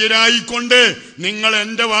എതിരായിക്കൊണ്ട് നിങ്ങൾ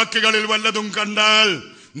എന്റെ വാക്കുകളിൽ വല്ലതും കണ്ടാൽ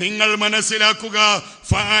നിങ്ങൾ മനസ്സിലാക്കുക,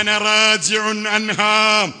 ഫഅന റാജിഉൻ അൻഹാ,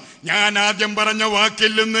 ഞാൻ ആദ്യം പറഞ്ഞ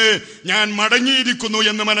വാക്കിൽ നിന്ന് ഞാൻ മടങ്ങിയിരിക്കുന്നു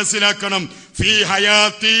എന്ന് മനസ്സിലാക്കണം. ഫീ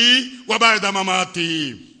ഹയാതി വബഅദ മമാതി,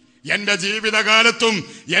 എന്റെ ജീവിതകാലത്തും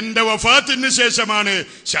എന്റെ വഫാത്തിന് ശേഷമാണ്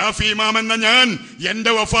ഷാഫി ഇമാം എന്ന ഞാൻ,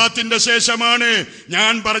 എന്റെ വഫാത്തിന്റെ ശേഷമാണ്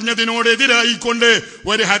ഞാൻ പറഞ്ഞതിനോട് എതിരായിക്കൊണ്ട്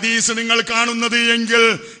ഒരു ഹദീസ് നിങ്ങൾ കാണുന്നത് എങ്കിൽ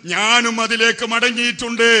ഞാനും അതിലേക്ക്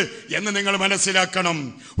മടങ്ങിയിട്ടുണ്ട് എന്ന് നിങ്ങൾ മനസ്സിലാക്കണം.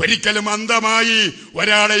 ഒരിക്കലും അന്ധമായി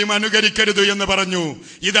ഒരാളെയും അനുകരിക്കരുത് എന്ന് പറഞ്ഞു.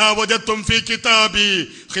 ഇദാ വജത്തും ഫീ കിതാബി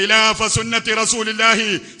ഖിലാഫ സുന്നത്തി റസൂലില്ലാഹി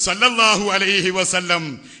സല്ലല്ലാഹു അലൈഹി വസല്ലം.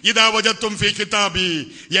 ഇദാ വജത്തും ഫീ കിതാബി,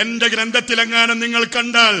 എന്റെ ഗ്രന്ഥത്തിലെങ്ങാനും നിങ്ങൾ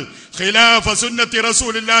കണ്ടാൽ ഖിലാഫ സുന്നത്തി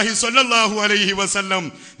റസൂലില്ലാഹി സല്ലല്ലാഹു അലൈഹി വസല്ലം,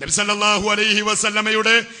 നബി സല്ലല്ലാഹു അലൈഹി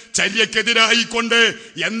വസല്ലമയുടെ ചര്യക്കെതിരായി കൊണ്ട്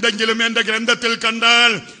എന്തെങ്കിലും എന്റെ ഗ്രന്ഥത്തിൽ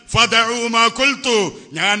കണ്ടാൽ ഫദഉ മാ ഖുൽതു,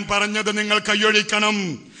 ഞാൻ പറഞ്ഞത് നിങ്ങൾ കയ്യൊഴിക്കണം,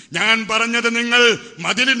 ഞാൻ പറഞ്ഞത് നിങ്ങൾ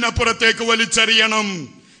മതിലിനപ്പുറത്തേക്ക് വലിച്ചെറിയണം,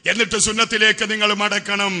 എന്നിട്ട് സുന്നത്തിലേക്ക് നിങ്ങൾ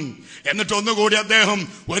മടക്കണം. എന്നിട്ട് ഒന്നുകൂടി അദ്ദേഹം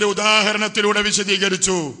ഒരു ഉദാഹരണത്തിലൂടെ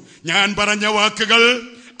വിശദീകരിച്ചു. ഞാൻ പറഞ്ഞ വാക്കുകൾ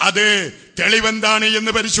അത് തെളിവെന്താണ്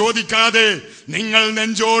എന്ന് പരിശോധിക്കാതെ നിങ്ങൾ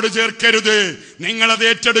നെഞ്ചോട് ചേർക്കരുത്, നിങ്ങൾ അത്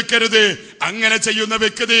ഏറ്റെടുക്കരുത്. അങ്ങനെ ചെയ്യുന്ന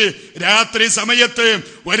വ്യക്തി രാത്രി സമയത്ത്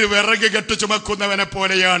ഒരു വിറക് കെട്ട് ചുമക്കുന്നവനെ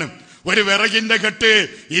പോലെയാണ്. ഒരു വിറകിന്റെ കെട്ട്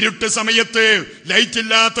ഇരുട്ട് സമയത്ത്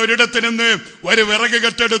ലൈറ്റില്ലാത്ത ഒരിടത്ത് നിന്ന് ഒരു വിറക്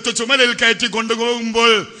കെട്ടെടുത്ത് ചുമലിൽ കയറ്റി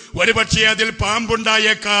കൊണ്ടുപോകുമ്പോൾ ഒരു പക്ഷേ അതിൽ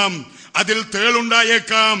പാമ്പുണ്ടായേക്കാം, അതിൽ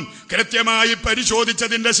തേളുണ്ടായേക്കാം. കൃത്യമായി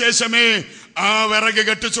പരിശോധിച്ചതിന്റെ ശേഷമേ ആ വിറക്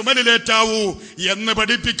കെട്ട് ചുമലിലേറ്റാവൂ എന്ന്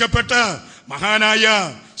പഠിപ്പിക്കപ്പെട്ട മഹാനായ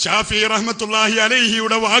ഷാഫി റഹ്മത്തുള്ളാഹി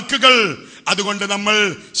അലൈഹിയുടെ വാക്കുകൾ. അതുകൊണ്ട് നമ്മൾ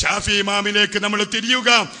ഷാഫി ഇമാമിലേക്ക് നമ്മൾ തിരിയുക.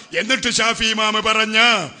 എന്നിട്ട് ഷാഫി ഇമാം പറഞ്ഞ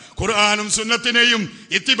ഖുർആനും സുന്നത്തിനെയും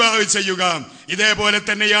ഇത്തിബാഅ് ചെയ്യുക. ഇതേപോലെ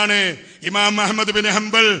തന്നെയാണ് ഇമാം അഹ്മദ് ബിൻ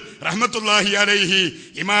ഹംബൽ റഹ്മത്തുള്ളാഹി അലൈഹി,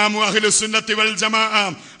 ഇമാമു അഹ്ലുസുന്നത്തി വൽ ജമാഅ,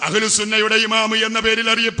 അഹ്ലുസുന്നയുടെ ഇമാം എന്ന പേരിൽ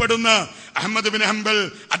അറിയപ്പെടുന്ന അഹ്മദ് ബിൻ ഹംബൽ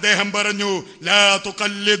അദ്ദേഹം പറഞ്ഞു, ലാ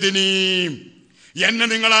തുഖല്ലിദ്നി, എന്നെ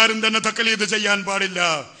നിങ്ങൾ ആരും തന്നെ തഖ്ലീദ് ചെയ്യാൻ പാടില്ല.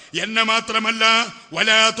 എന്നെ മാത്രമല്ല,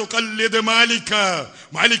 വലാ തുഖല്ലിദ് മാലിക,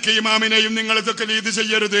 മാലിക് ഇമാമിനെയും നിങ്ങൾ തഖ്ലീദ്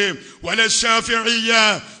ചെയ്യരുത്. വല ശാഫിഇയ്യ,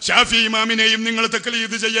 ഷാഫി ഇമാമിനെയും നിങ്ങൾ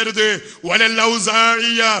തഖ്ലീദ് ചെയ്യരുത്. വലൽ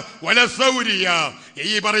ഔസാഇയ്യ വല സൗരിയ,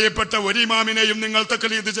 ഈ പറയപ്പെട്ട ഒരു ഇമാമിനെയും നിങ്ങൾ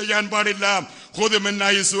തഖ്ലീദ് ചെയ്യാൻ പാടില്ല. ഖുദ് മിൻ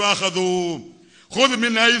ഹൈസു അഖദു, ഖുദ്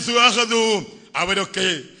മിൻ ഹൈസു അഖദു. അവരൊക്കെ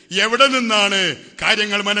എവിടെ നിന്നാണ്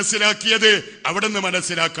കാര്യങ്ങൾ മനസ്സിലാക്കിയത് അവിടെ നിന്ന്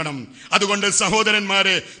മനസ്സിലാക്കണം. അതുകൊണ്ട്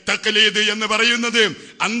സഹോദരന്മാരെ, തഖ്ലീദ് എന്ന് പറയുന്നത്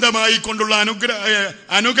അന്ധമായി കൊണ്ടുള്ള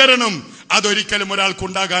അനുകരണം അതൊരിക്കലും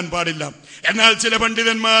ഒരാൾക്കുണ്ടാകാൻ പാടില്ല. എന്നാൽ ചില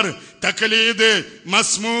പണ്ഡിതന്മാർ തഖ്ലീദ്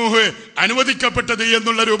മസ്മൂഹ്, അനുവദിക്കപ്പെട്ടത്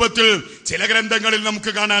എന്നുള്ള രൂപത്തിൽ ചില ഗ്രന്ഥങ്ങളിൽ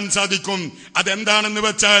നമുക്ക് കാണാൻ സാധിക്കും. അതെന്താണെന്ന്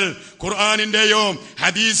വെച്ചാൽ ഖുർആനിന്റെയോ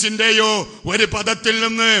ഹദീസിന്റെയോ ഒരു പദത്തിൽ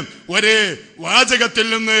നിന്ന്, ഒരു വാചകത്തിൽ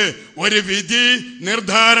നിന്ന് ഒരു വിധി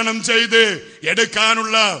നിർദ്ധാരണം ചെയ്ത്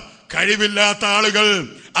എടുക്കാനുള്ള കഴിവില്ലാത്ത ആളുകൾ,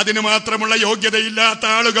 അതിന് മാത്രമുള്ള യോഗ്യതയില്ലാത്ത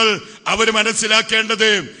ആളുകൾ, അവർ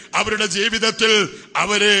മനസ്സിലാക്കേണ്ടത് അവരുടെ ജീവിതത്തിൽ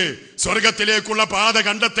അവര് സ്വർഗത്തിലേക്കുള്ള പാത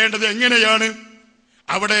കണ്ടെത്തേണ്ടത് എങ്ങനെയാണ്.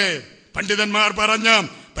 അവിടെ പണ്ഡിതന്മാർ പറഞ്ഞ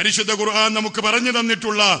പരിശുദ്ധ ഖുർആൻ നമുക്ക് പറഞ്ഞു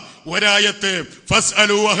തന്നിട്ടുള്ള ഒരായത്ത്,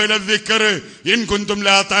 ഫസ്അലു അഹ്ലൽ ദിക്ർ ഇൻ കുൻതും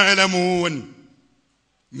ലാ തഅലമൂൻ,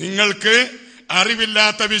 നിങ്ങൾക്ക്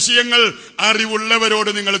അറിവില്ലാത്ത വിഷയങ്ങൾ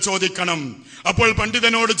അറിവുള്ളവരോട് നിങ്ങൾ ചോദിക്കണം. അപ്പോൾ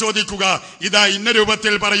പണ്ഡിതനോട് ചോദിക്കുക, ഇതാ ഇന്ന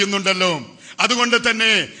രൂപത്തിൽ പറയുന്നുണ്ടല്ലോ, അതുകൊണ്ട്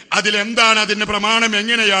തന്നെ അതിലെന്താണ്, അതിന്റെ പ്രമാണം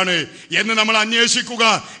എങ്ങനെയാണ് എന്ന് നമ്മൾ അന്വേഷിക്കുക.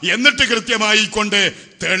 എന്നിട്ട് കൃത്യമായി കൊണ്ട്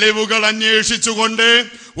തെളിവുകൾ അന്വേഷിച്ചുകൊണ്ട്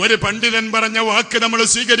ഒരു പണ്ഡിതൻ പറഞ്ഞ വാക്ക് നമ്മൾ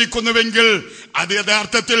സ്വീകരിക്കുന്നുവെങ്കിൽ അത്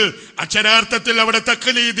യഥാർത്ഥത്തിൽ അക്ഷരാർത്ഥത്തിൽ അവിടെ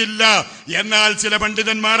തഖ്ലീദില്ല. എന്നാൽ ചില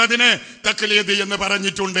പണ്ഡിതന്മാർ അതിന് തഖ്ലീദ് എന്ന്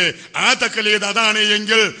പറഞ്ഞിട്ടുണ്ട്. ആ തഖ്ലീദ് അതാണ്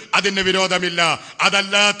എങ്കിൽ അതിന് വിരോധമില്ല.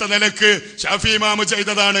 അതല്ലാത്ത നിലക്ക് ഷാഫി ഇമാം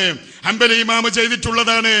ചെയ്തതാണ്, ഹംബലി ഇമാം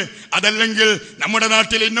ചെയ്തിട്ടുള്ളതാണ്, അതല്ലെങ്കിൽ നമ്മുടെ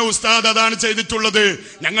നാട്ടിൽ ഇന്ന ഉസ്താദ് അതാണ് ചെയ്തിട്ടുള്ളത്,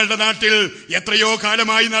 ഞങ്ങളുടെ നാട്ടിൽ എത്രയോ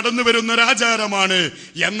കാലമായി നടന്നു വരുന്ന ഒരു ആചാരമാണ്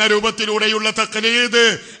എന്ന രൂപത്തിലൂടെയുള്ള തഖ്ലീദ്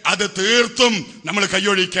അത് തീർത്തും നമ്മൾ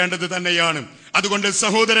കയ്യൊഴിക്കേണ്ടത് തന്നെയാണ്. അതുകൊണ്ട്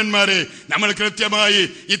സഹോദരന്മാരെ, നമ്മൾ കൃത്യമായി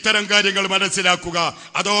ഇത്തരം കാര്യങ്ങൾ മനസ്സിലാക്കുക.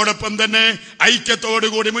 അതോടൊപ്പം തന്നെ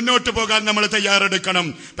ഐക്യത്തോടുകൂടി മുന്നോട്ട് പോകാൻ നമ്മൾ തയ്യാറെടുക്കണം.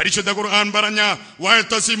 പരിശുദ്ധ ഖുർആൻ പറഞ്ഞ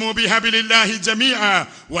വഅ്തസിമു ബിഹബിലില്ലാഹി ജമീഅ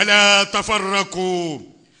വലാ തഫറഖൂ,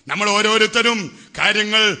 നമ്മൾ ഓരോരുത്തരും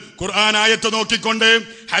കാര്യങ്ങൾ ഖുർആൻ ആയത്ത് നോക്കിക്കൊണ്ട്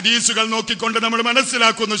ഹദീസുകൾ നോക്കിക്കൊണ്ട് നമ്മൾ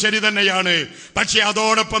മനസ്സിലാക്കുന്നു, ശരി തന്നെയാണ്. പക്ഷെ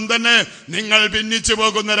അതോടൊപ്പം തന്നെ നിങ്ങൾ ഭിന്നിച്ചു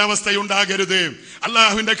പോകുന്നൊരവസ്ഥയുണ്ടാകരുത്.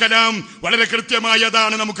 അള്ളാഹുവിന്റെ കലാം വളരെ കൃത്യമായി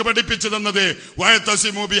അതാണ് നമുക്ക് പഠിപ്പിച്ചു തന്നത്.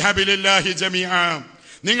 വഅ്തസിമു ബിഹബിലില്ലാഹി ജമീഅ,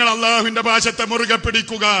 നിങ്ങൾ അള്ളാഹുവിന്റെ ഭാഷത്തെ മുറുകെ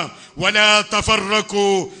പിടിക്കുക. വലാ തഫറഖൂ,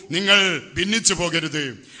 നിങ്ങൾ ഭിന്നിച്ചു പോകരുത്.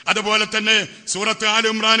 അതുപോലെ തന്നെ സൂറത്ത് ആൽ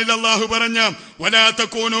ഇംറാനിൽ അള്ളാഹു പറഞ്ഞ വലാ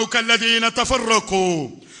തകൂനൂ കല്ലദീന തഫറഖൂ,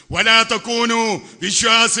 വലാ തകൂനൂ,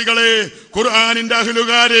 വിശ്വാസികളെ, ഖുർആനിന്റെ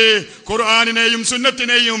അഹ്ലുകാരെ, ഖുർആനിനെയും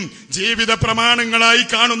സുന്നത്തിനെയും ജീവിത പ്രമാണങ്ങളായി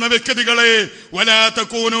കാണുന്ന വ്യക്തികളെ, വലാ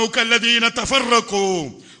തകൂനൂ കല്ലദീന തഫറഖൂ,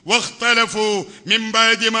 വഖ്തലഫു മിൻ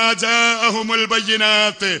ബഅദി മാ ജാഅഹുമുൽ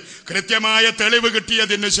ബയ്യിനാത്ത്. കൃത്യമായ തെളിവ്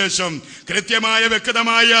കിട്ടിയതിന് ശേഷം, കൃത്യമായ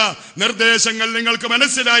വ്യക്തമായ നിർദ്ദേശങ്ങൾ നിങ്ങൾക്ക്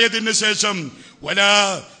മനസ്സിലായതിന് ശേഷം വലാ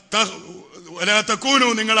തകൂനു,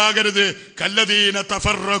 നിങ്ങളാകരുത് കല്ലദീന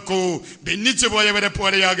തഫറഖു, ഭിന്നിച്ചു പോയവരെ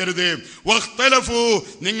പോലെയാകരുത്. വഖ്തലഫു,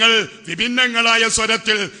 നിങ്ങൾ വിഭിന്നങ്ങളായ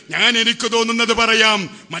സ്വരത്തിൽ ഞാൻ എനിക്ക് തോന്നുന്നത് പറയാം,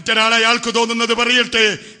 മറ്റൊരാൾ അയാൾക്ക് തോന്നുന്നത് പറയട്ടെ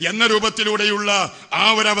എന്ന രൂപത്തിലൂടെയുള്ള ആ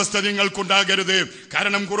ഒരവസ്ഥ നിങ്ങൾക്കുണ്ടാകരുത്.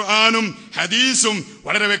 കാരണം ഖുർആനും ഹദീസും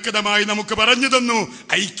വളരെ വ്യക്തമായി നമുക്ക് പറഞ്ഞു തന്നു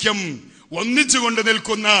ഐക്യം, ഒന്നിച്ചുകൊണ്ട്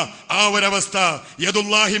നിൽക്കുന്ന ആ ഒരവസ്ഥ.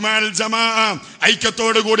 യദുല്ലാഹി മഅൽ ജമാഅ,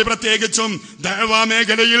 ഐക്യത്തോടുകൂടി പ്രത്യേകിച്ചും ദഅവാ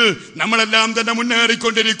മേഖലയിൽ നമ്മളെല്ലാം തന്നെ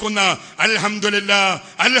മുന്നേറിക്കൊണ്ടിരിക്കുന്ന അൽഹംദുലില്ലാഹ്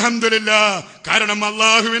അൽഹംദുലില്ലാഹ്. കാരണം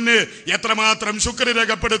അള്ളാഹുവിന് എത്രമാത്രം ശുക്ർ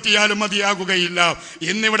രേഖപ്പെടുത്തിയാലും മതിയാകുകയില്ല.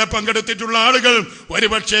 ഇന്നിവിടെ പങ്കെടുത്തിട്ടുള്ള ആളുകൾ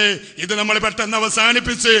ഒരുപക്ഷെ ഇത് നമ്മൾ പെട്ടെന്ന്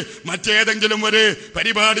അവസാനിപ്പിച്ച് മറ്റേതെങ്കിലും ഒരു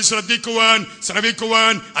പരിപാടി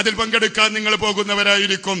ശ്രവിക്കുവാൻ അതിൽ പങ്കെടുക്കാൻ നിങ്ങൾ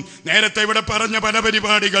പോകുന്നവരായിരിക്കും. നേരത്തെ ഇവിടെ പറഞ്ഞ പല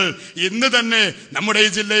പരിപാടികൾ ഇന്ന് തന്നെ നമ്മുടെ ഈ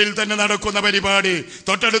ജില്ലയിൽ തന്നെ നടക്കുന്ന പരിപാടി,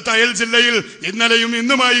 തൊട്ടടുത്ത അയൽ ജില്ലയിൽ ഇന്നലെയും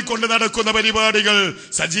ഇന്നുമായി കൊണ്ട് നടക്കുന്ന പരിപാടികൾ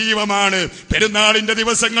സജീവമാണ്. പെരുന്നാളിന്റെ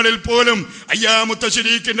ദിവസങ്ങളിൽ പോലും അയ്യാമു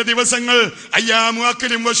തശ്രീഖിന്റെ ദിവസങ്ങൾ അയ്യാമു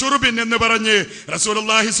അക്ലിൻ വശുർബിൻ എന്ന് പറഞ്ഞ്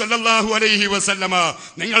റസൂലുള്ളാഹി സ്വല്ലല്ലാഹു അലൈഹി വസല്ലമ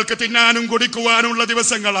നിങ്ങൾക്ക് തിന്നാനും കുടിക്കുവാനുള്ള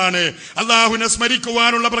ദിവസങ്ങളാണ്, അല്ലാഹുവിനെ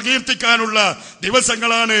സ്മരിക്കുവാനുള്ള പ്രകീർത്തിക്കാനുള്ള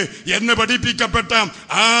ദിവസങ്ങളാണ് എന്ന് പഠിപ്പിക്കപ്പെട്ട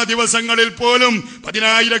ആ ദിവസങ്ങളിൽ പോലും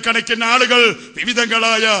പതിനായിരക്കണക്കിന് ആളുകൾ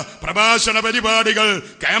വിവിധങ്ങളായ പ്രഭാഷണ പരിപാടികൾ,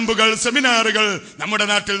 ക്യാമ്പുകൾ, സെമിനാറുകൾ നമ്മുടെ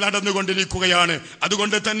നാട്ടിൽ നടന്നുകൊണ്ടിരിക്കുകയാണ്.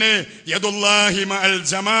 അതുകൊണ്ട് തന്നെ യദുല്ലാഹി മഅൽ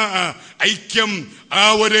ജമാഅ, ഐക്യം, ആ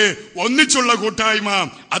ഒരു ഒന്നിച്ചുള്ള കൂട്ടായ്മ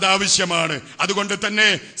അതാവശ്യമാണ്. അതുകൊണ്ട് തന്നെ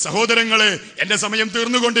സഹോദരങ്ങളെ, എന്റെ സമയം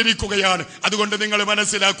തീർന്നുകൊണ്ടിരിക്കുകയാണ്. അതുകൊണ്ട് നിങ്ങൾ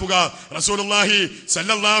മനസ്സിലാക്കുക, റസൂലുള്ളാഹി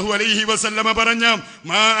സല്ലല്ലാഹു അലൈഹി വസല്ലമ പറഞ്ഞ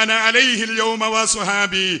മാ അന അലൈഹിൽ യൗമ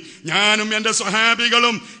വസ്വഹാബി, ഞാനും എന്റെ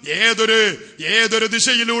സ്വഹാബികളും ഏതൊരു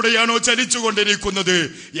ദിശയിലൂടെയാണോ ചലിച്ചുകൊണ്ടിരിക്കുന്നത്,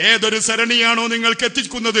 ഏതൊരു സരണിയാണോ നിങ്ങൾക്ക്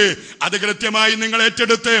എത്തിക്കുന്നത്, അത് കൃത്യമായി നിങ്ങൾ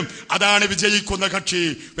ഏറ്റെടുത്ത് അതാണ് വിജയിക്കുന്ന കക്ഷി.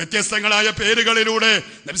 വ്യത്യസ്തങ്ങളായ പേരുകളിലൂടെ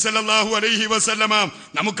നബി സല്ലല്ലാഹു അലൈഹി വസല്ലമ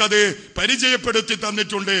നമുക്കത് പരിചയപ്പെടുത്തി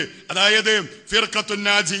തന്നിട്ടുണ്ട്. അതായത് ഫിർഖത്തുൻ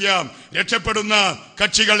നാജിയ, രക്ഷപ്പെടുന്ന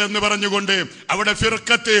കക്ഷികൾ എന്ന് പറഞ്ഞുകൊണ്ട്, അവിടെ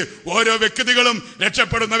ഫിർഖത്ത് ഓരോ വ്യക്തികളും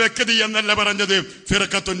രക്ഷപ്പെടുന്ന വ്യക്തി എന്നല്ല പറഞ്ഞത്,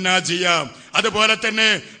 ഫിർഖത്തുൻ നാജിയ. അതുപോലെ തന്നെ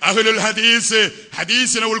അഹ്ലുൽ ഹദീസ്,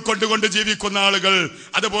 ഹദീസിനെ ഉൾക്കൊണ്ടുകൊണ്ട് ജീവിക്കുന്ന ആളുകൾ,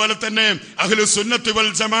 അതുപോലെ തന്നെ അഹ്ലു സുന്നത്ത്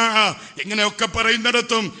വൽ ജമാഅ, ഇങ്ങനെയൊക്കെ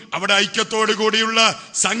പറയുന്നിടത്തും അവിടെ ഐക്യത്തോടു കൂടിയുള്ള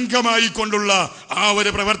സംഘമായി കൊണ്ടുള്ള ആ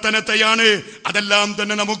ഒരു പ്രവർത്തനത്തെയാണ് അതെല്ലാം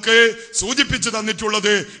തന്നെ നമുക്ക് സൂചിപ്പിച്ചു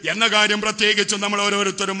തന്നിട്ടുള്ളത് എന്ന കാര്യം പ്രത്യേകിച്ചും നമ്മൾ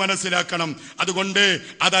ഓരോരുത്തരും മനസ്സിലാക്കണം. അതുകൊണ്ട്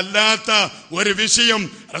അതല്ലാത്ത ഒരു വിഷയം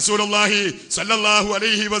റസൂലുള്ളാഹി സ്വല്ലല്ലാഹു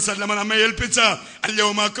അലൈഹി വസല്ലമ നമ്മെ ഏൽപ്പിച്ച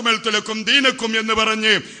അൽയൗമ അക്മൽതു ലക്കും ദീനക്കും എന്ന്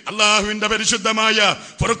പറഞ്ഞ് അല്ലാഹുവിന്റെ പരിശുദ്ധമായ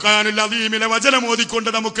ഫുർഖാനുൽ അദീമിലെ വചനം ഓതിക്കൊണ്ട്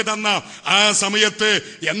നമുക്ക് തന്ന ആ സമയത്ത്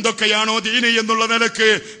എന്തൊക്കെയാണോ ദീന് എന്നുള്ള നിലക്ക്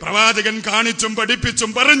പ്രവാചകൻ കാണിച്ചും പഠിപ്പിച്ചും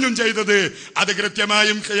പറഞ്ഞും ചെയ്തത്, അത്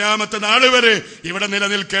കൃത്യമായും ഖിയാമത്ത് നാൾ വരെ ഇവിടെ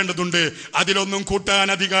നിലനിൽക്കേണ്ടതുണ്ട്. അതിലൊന്നും കൂട്ടാൻ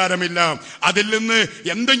അധികാരമില്ല. അതിൽ നിന്ന്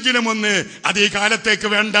എന്തെങ്കിലും ഒന്ന് അത് ഈ കാലത്തേക്ക്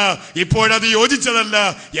വേണ്ട, ഇപ്പോഴത് യോജിച്ചതല്ല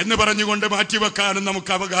എന്ന് പറഞ്ഞുകൊണ്ട് മാറ്റിവെക്കാനും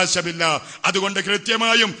നമുക്ക് അവകാശമില്ല. അതുകൊണ്ട്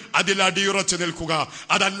കൃത്യമായും അതിൽ അടിയുറച്ചു നിൽക്കുക.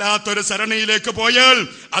 അതല്ലാത്തൊരു സരണിയിലേക്ക് പോയാൽ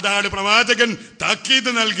അതാണ് പ്രവാചകൻ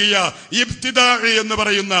താക്കീത് നൽകിയ ഇബ്തിദാഅ് എന്ന്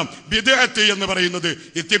പറയുന്ന, ബിദ്അത്ത് എന്ന് പറയുന്നത്.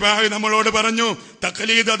 ഇത്തിബാഅ് നമ്മളോട് പറഞ്ഞു,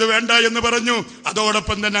 തഖ്ലീദ് അത് വേണ്ട എന്ന് പറഞ്ഞു.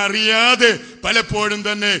 അതോടൊപ്പം തന്നെ അറിയാതെ പലപ്പോഴും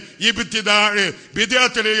തന്നെ ഇബ്തിദാഅ്,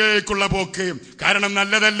 ബിദ്അത്തിലേക്കുള്ള പോക്ക്. കാരണം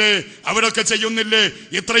നല്ലതല്ലേ, അവരൊക്കെ ചെയ്യുന്നില്ലേ,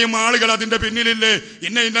 ഇത്രയും ആളുകൾ അതിന്റെ പിന്നിലില്ലേ,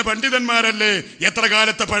 ഇന്ന പണ്ഡിതന്മാരല്ലേ, എത്ര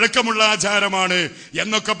കാലത്തെ പഴക്കമുള്ള ആചാരമാണ്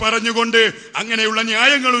എന്നൊക്കെ പറഞ്ഞുകൊണ്ട് അങ്ങനെയുള്ള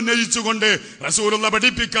ന്യായങ്ങൾ ഉന്നയിച്ചുകൊണ്ട് റസൂലുള്ള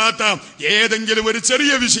പഠിപ്പിക്കാത്ത ഏതെങ്കിലും ഒരു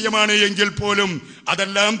ചെറിയ വിഷയമാണ് എങ്കിൽ പോലും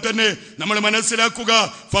അതെല്ലാം തന്നെ നമ്മൾ മനസ്സിലാക്കുക.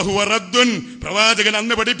 ഫഹുവ റദ്ദുൻ, പ്രവാചകൻ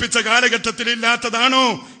അന്ന് പഠിപ്പിച്ച കാലഘട്ടത്തിൽ ഇല്ലാത്തതാണോ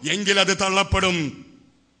എങ്കിൽ അത് തള്ളപ്പെടും,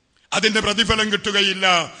 അതിന്റെ പ്രതിഫലം കിട്ടുകയില്ല.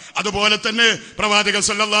 അതുപോലെ തന്നെ പ്രവാചകൻ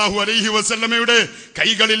സല്ലല്ലാഹു അലൈഹി വസല്ലമയുടെ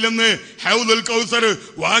കൈകളിൽ നിന്ന് ഹൗദുൽ കൗസർ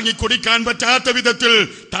വാങ്ങി കുടിക്കാൻ പറ്റാത്ത വിധത്തിൽ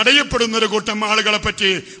തടയപ്പെടുന്ന ഒരു കൂട്ടം ആളുകളെ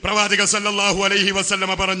പറ്റി പ്രവാചകൻ സല്ലല്ലാഹു അലൈഹി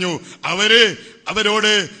വസല്ലമ പറഞ്ഞു.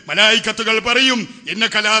 അവരോട് മലായിക്കത്തുകൾ പറയും, ഇന്ന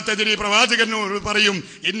കലാത്തതിരി, പ്രവാചകനോട് പറയും,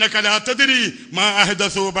 ഇന്ന കലാത്തതിരി മാ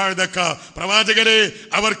അഹ്ദസു ബഅദക, പ്രവാചകരെ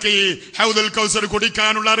അവർക്ക് ഈ ഹൗദുൽ കൗസർ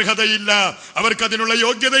കുടിക്കാനുള്ള അർഹതയില്ല, അവർക്കതിനുള്ള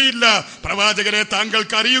യോഗ്യതയില്ല. പ്രവാചകരെ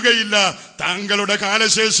താങ്കൾക്ക് അറിയുകയില്ല, താങ്കളുടെ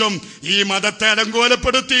കാലശേഷം ഈ മതത്തെ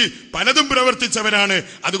അലങ്കോലപ്പെടുത്തി പലതും പ്രവർത്തിച്ചവരാണ്,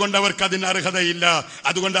 അതുകൊണ്ട് അവർക്ക് അതിന് അർഹതയില്ല.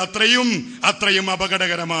 അതുകൊണ്ട് അത്രയും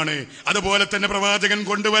അപകടകരമാണ്. അതുപോലെ തന്നെ പ്രവാചകൻ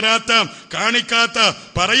കൊണ്ടുവരാത്ത, കാണിക്കാത്ത,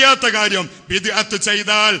 പറയാത്ത കാര്യം ബിദ്അത്ത്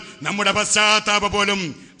ചെയ്താൽ നമ്മുടെ പശ്ചാത്താപ പോലും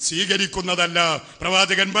സ്വീകരിക്കുന്നതല്ല.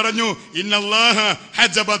 പ്രവാചകൻ പറഞ്ഞു, ഇന്നല്ലാഹ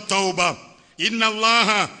ഹജബ തൗബ, ഇന്നല്ലാഹ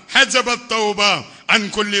ഹജബത് തൗബ അൻ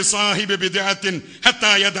കുല്ലി സാഹിബി ബിദ്അത്തിൻ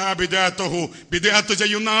ഹത്താ യദഅ ബിദ്അതഹു. ബിദ്അത്ത്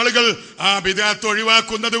ചെയ്യുന്ന ആളുകൾ ആ ബിദ്അത്ത്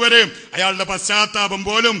ഒഴിവാക്കുന്നത് വരെ അയാളുടെ പശ്ചാത്താപം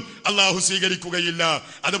പോലും അല്ലാഹു സ്വീകരിക്കുകയില്ല.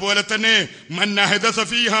 അതുപോലെ തന്നെ മൻ അഹദസ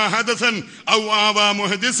ഫീഹാ ഹദസൻ ഔ ആവാ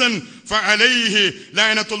മുഹദിസൻ ഫഅലൈഹി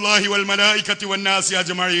ലഅനത്തുല്ലാഹി വൽ മലായികതി വന്നാസി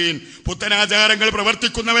അജ്മഈൻ. പുത്തനാചാരങ്ങൾ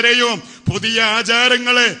പ്രവർത്തിക്കുന്നവരെയോ പുതിയ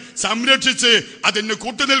ആചാരങ്ങളെ സംരക്ഷിച്ച് അതിന്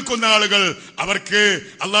കൂട്ടുനിൽക്കുന്ന ആളുകൾ, അവർക്ക്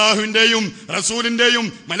അള്ളാഹുവിന്റെയും റസൂലിന്റെയും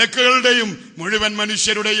മലക്കുകളുടെയും മുഴുവൻ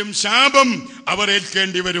മനുഷ്യരുടെയും ശാപം അവർ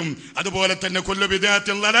ഏൽക്കേണ്ടി വരും. അതുപോലെ തന്നെ കുല്ലു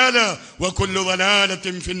ബിദ്അത്തിൻ ദലാല വ കുല്ലു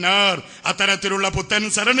ദലാലത്തിൻ ഫിന്നാർ. അത്തരത്തിലുള്ള പുത്തൻ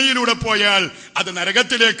സരണിയിലൂടെ പോയാൽ അത്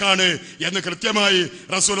നരകത്തിലേക്കാണ് എന്ന് കൃത്യമായി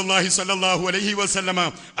റസൂലുള്ളാഹി സ്വല്ലല്ലാഹു അലൈഹി വസല്ലമ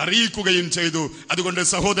അറിയിക്കുകയും ചെയ്തു. അതുകൊണ്ട്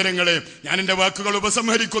സഹോദരങ്ങളെ, ഞാൻ എന്റെ വാക്കുകൾ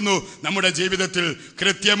ഉപസംഹരിക്കുന്നു. നമ്മുടെ ജീവിതത്തിൽ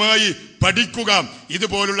കൃത്യമായി പഠിക്കുക.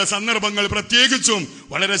 ഇതുപോലുള്ള സന്ദർഭങ്ങൾ പ്രത്യേകിച്ചും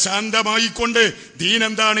വളരെ ശാന്തമായിക്കൊണ്ട് ദീൻ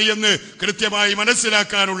എന്താണ് എന്ന് കൃത്യമായി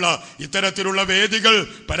മനസ്സിലാക്കാനുള്ള ഇത്തരത്തിലുള്ള വേദികൾ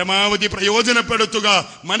പരമാവധി പ്രയോജനപ്പെടുത്തുക,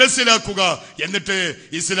 മനസ്സിലാക്കുക. എന്നിട്ട്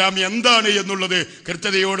ഇസ്ലാം എന്താണ് എന്നുള്ളത്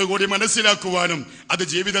കൃത്യതയോടുകൂടി മനസ്സിലാക്കുവാനും അത്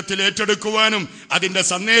ജീവിതത്തിൽ ഏറ്റെടുക്കുവാനും അതിന്റെ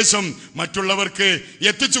സന്ദേശം മറ്റുള്ളവർക്ക്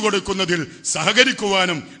എത്തിച്ചു കൊടുക്കുന്നതിൽ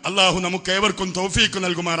സഹകരിക്കുവാനും അള്ളാഹു നമുക്ക് ഏവർക്കും തൗഫീക്ക്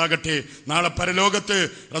നൽകുമാറാകട്ടെ. നാളെ പരലോകത്ത്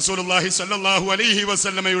റസൂലുള്ളാഹി സ്വല്ലല്ലാഹു അലൈഹി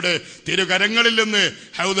വസല്ലമയുടെ തിരുകരങ്ങളിൽ നിന്ന്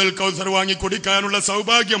ഹൗദുൽ കൗസർ വാങ്ങി കുടിക്കാനുള്ള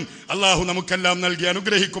സൗഭാഗ്യം അള്ളാഹു നമുക്കെല്ലാം നൽകി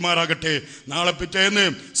അനുഗ്രഹിക്കുമാറാകട്ടെ. നാളെ പിറ്റേന്ന്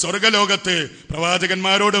സ്വർഗലോകത്ത്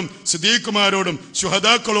പ്രവാചകന്മാരോടും സിദ്ദീഖുമാരോടും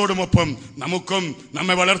ശുഹദാക്കളോടുമൊപ്പം നമുക്കും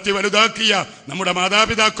നമ്മെ വളർത്തി വലുതാക്കിയ നമ്മുടെ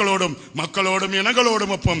മാതാപിതാക്കളോടും മക്കളോടും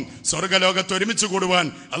ഇണകളോടുമൊപ്പം സ്വർഗലോകത്ത് ഒരുമിച്ച് കൂടുവാൻ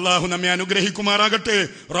അള്ളാഹു നമ്മെ അനുഗ്രഹിക്കുമാറാകട്ടെ.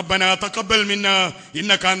 റബ്ബനാ തഖബ്ബൽ മിന്നാ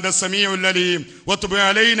ഇന്നക അൻത സമീഉൽ അലീം വതുബ്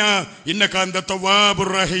അലൈനാ ഇന്നക അൻത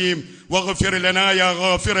തവ്വാബുർ റഹീം واغفر لنا يا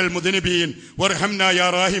غافر المذنبين وارحمنا يا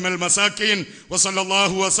راحم المساكين وصلى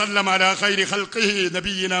الله وسلم على خير خلقه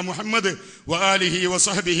نبينا محمد وآله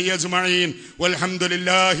وصحبه أجمعين والحمد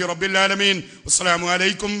لله رب العالمين والسلام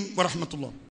عليكم ورحمة الله.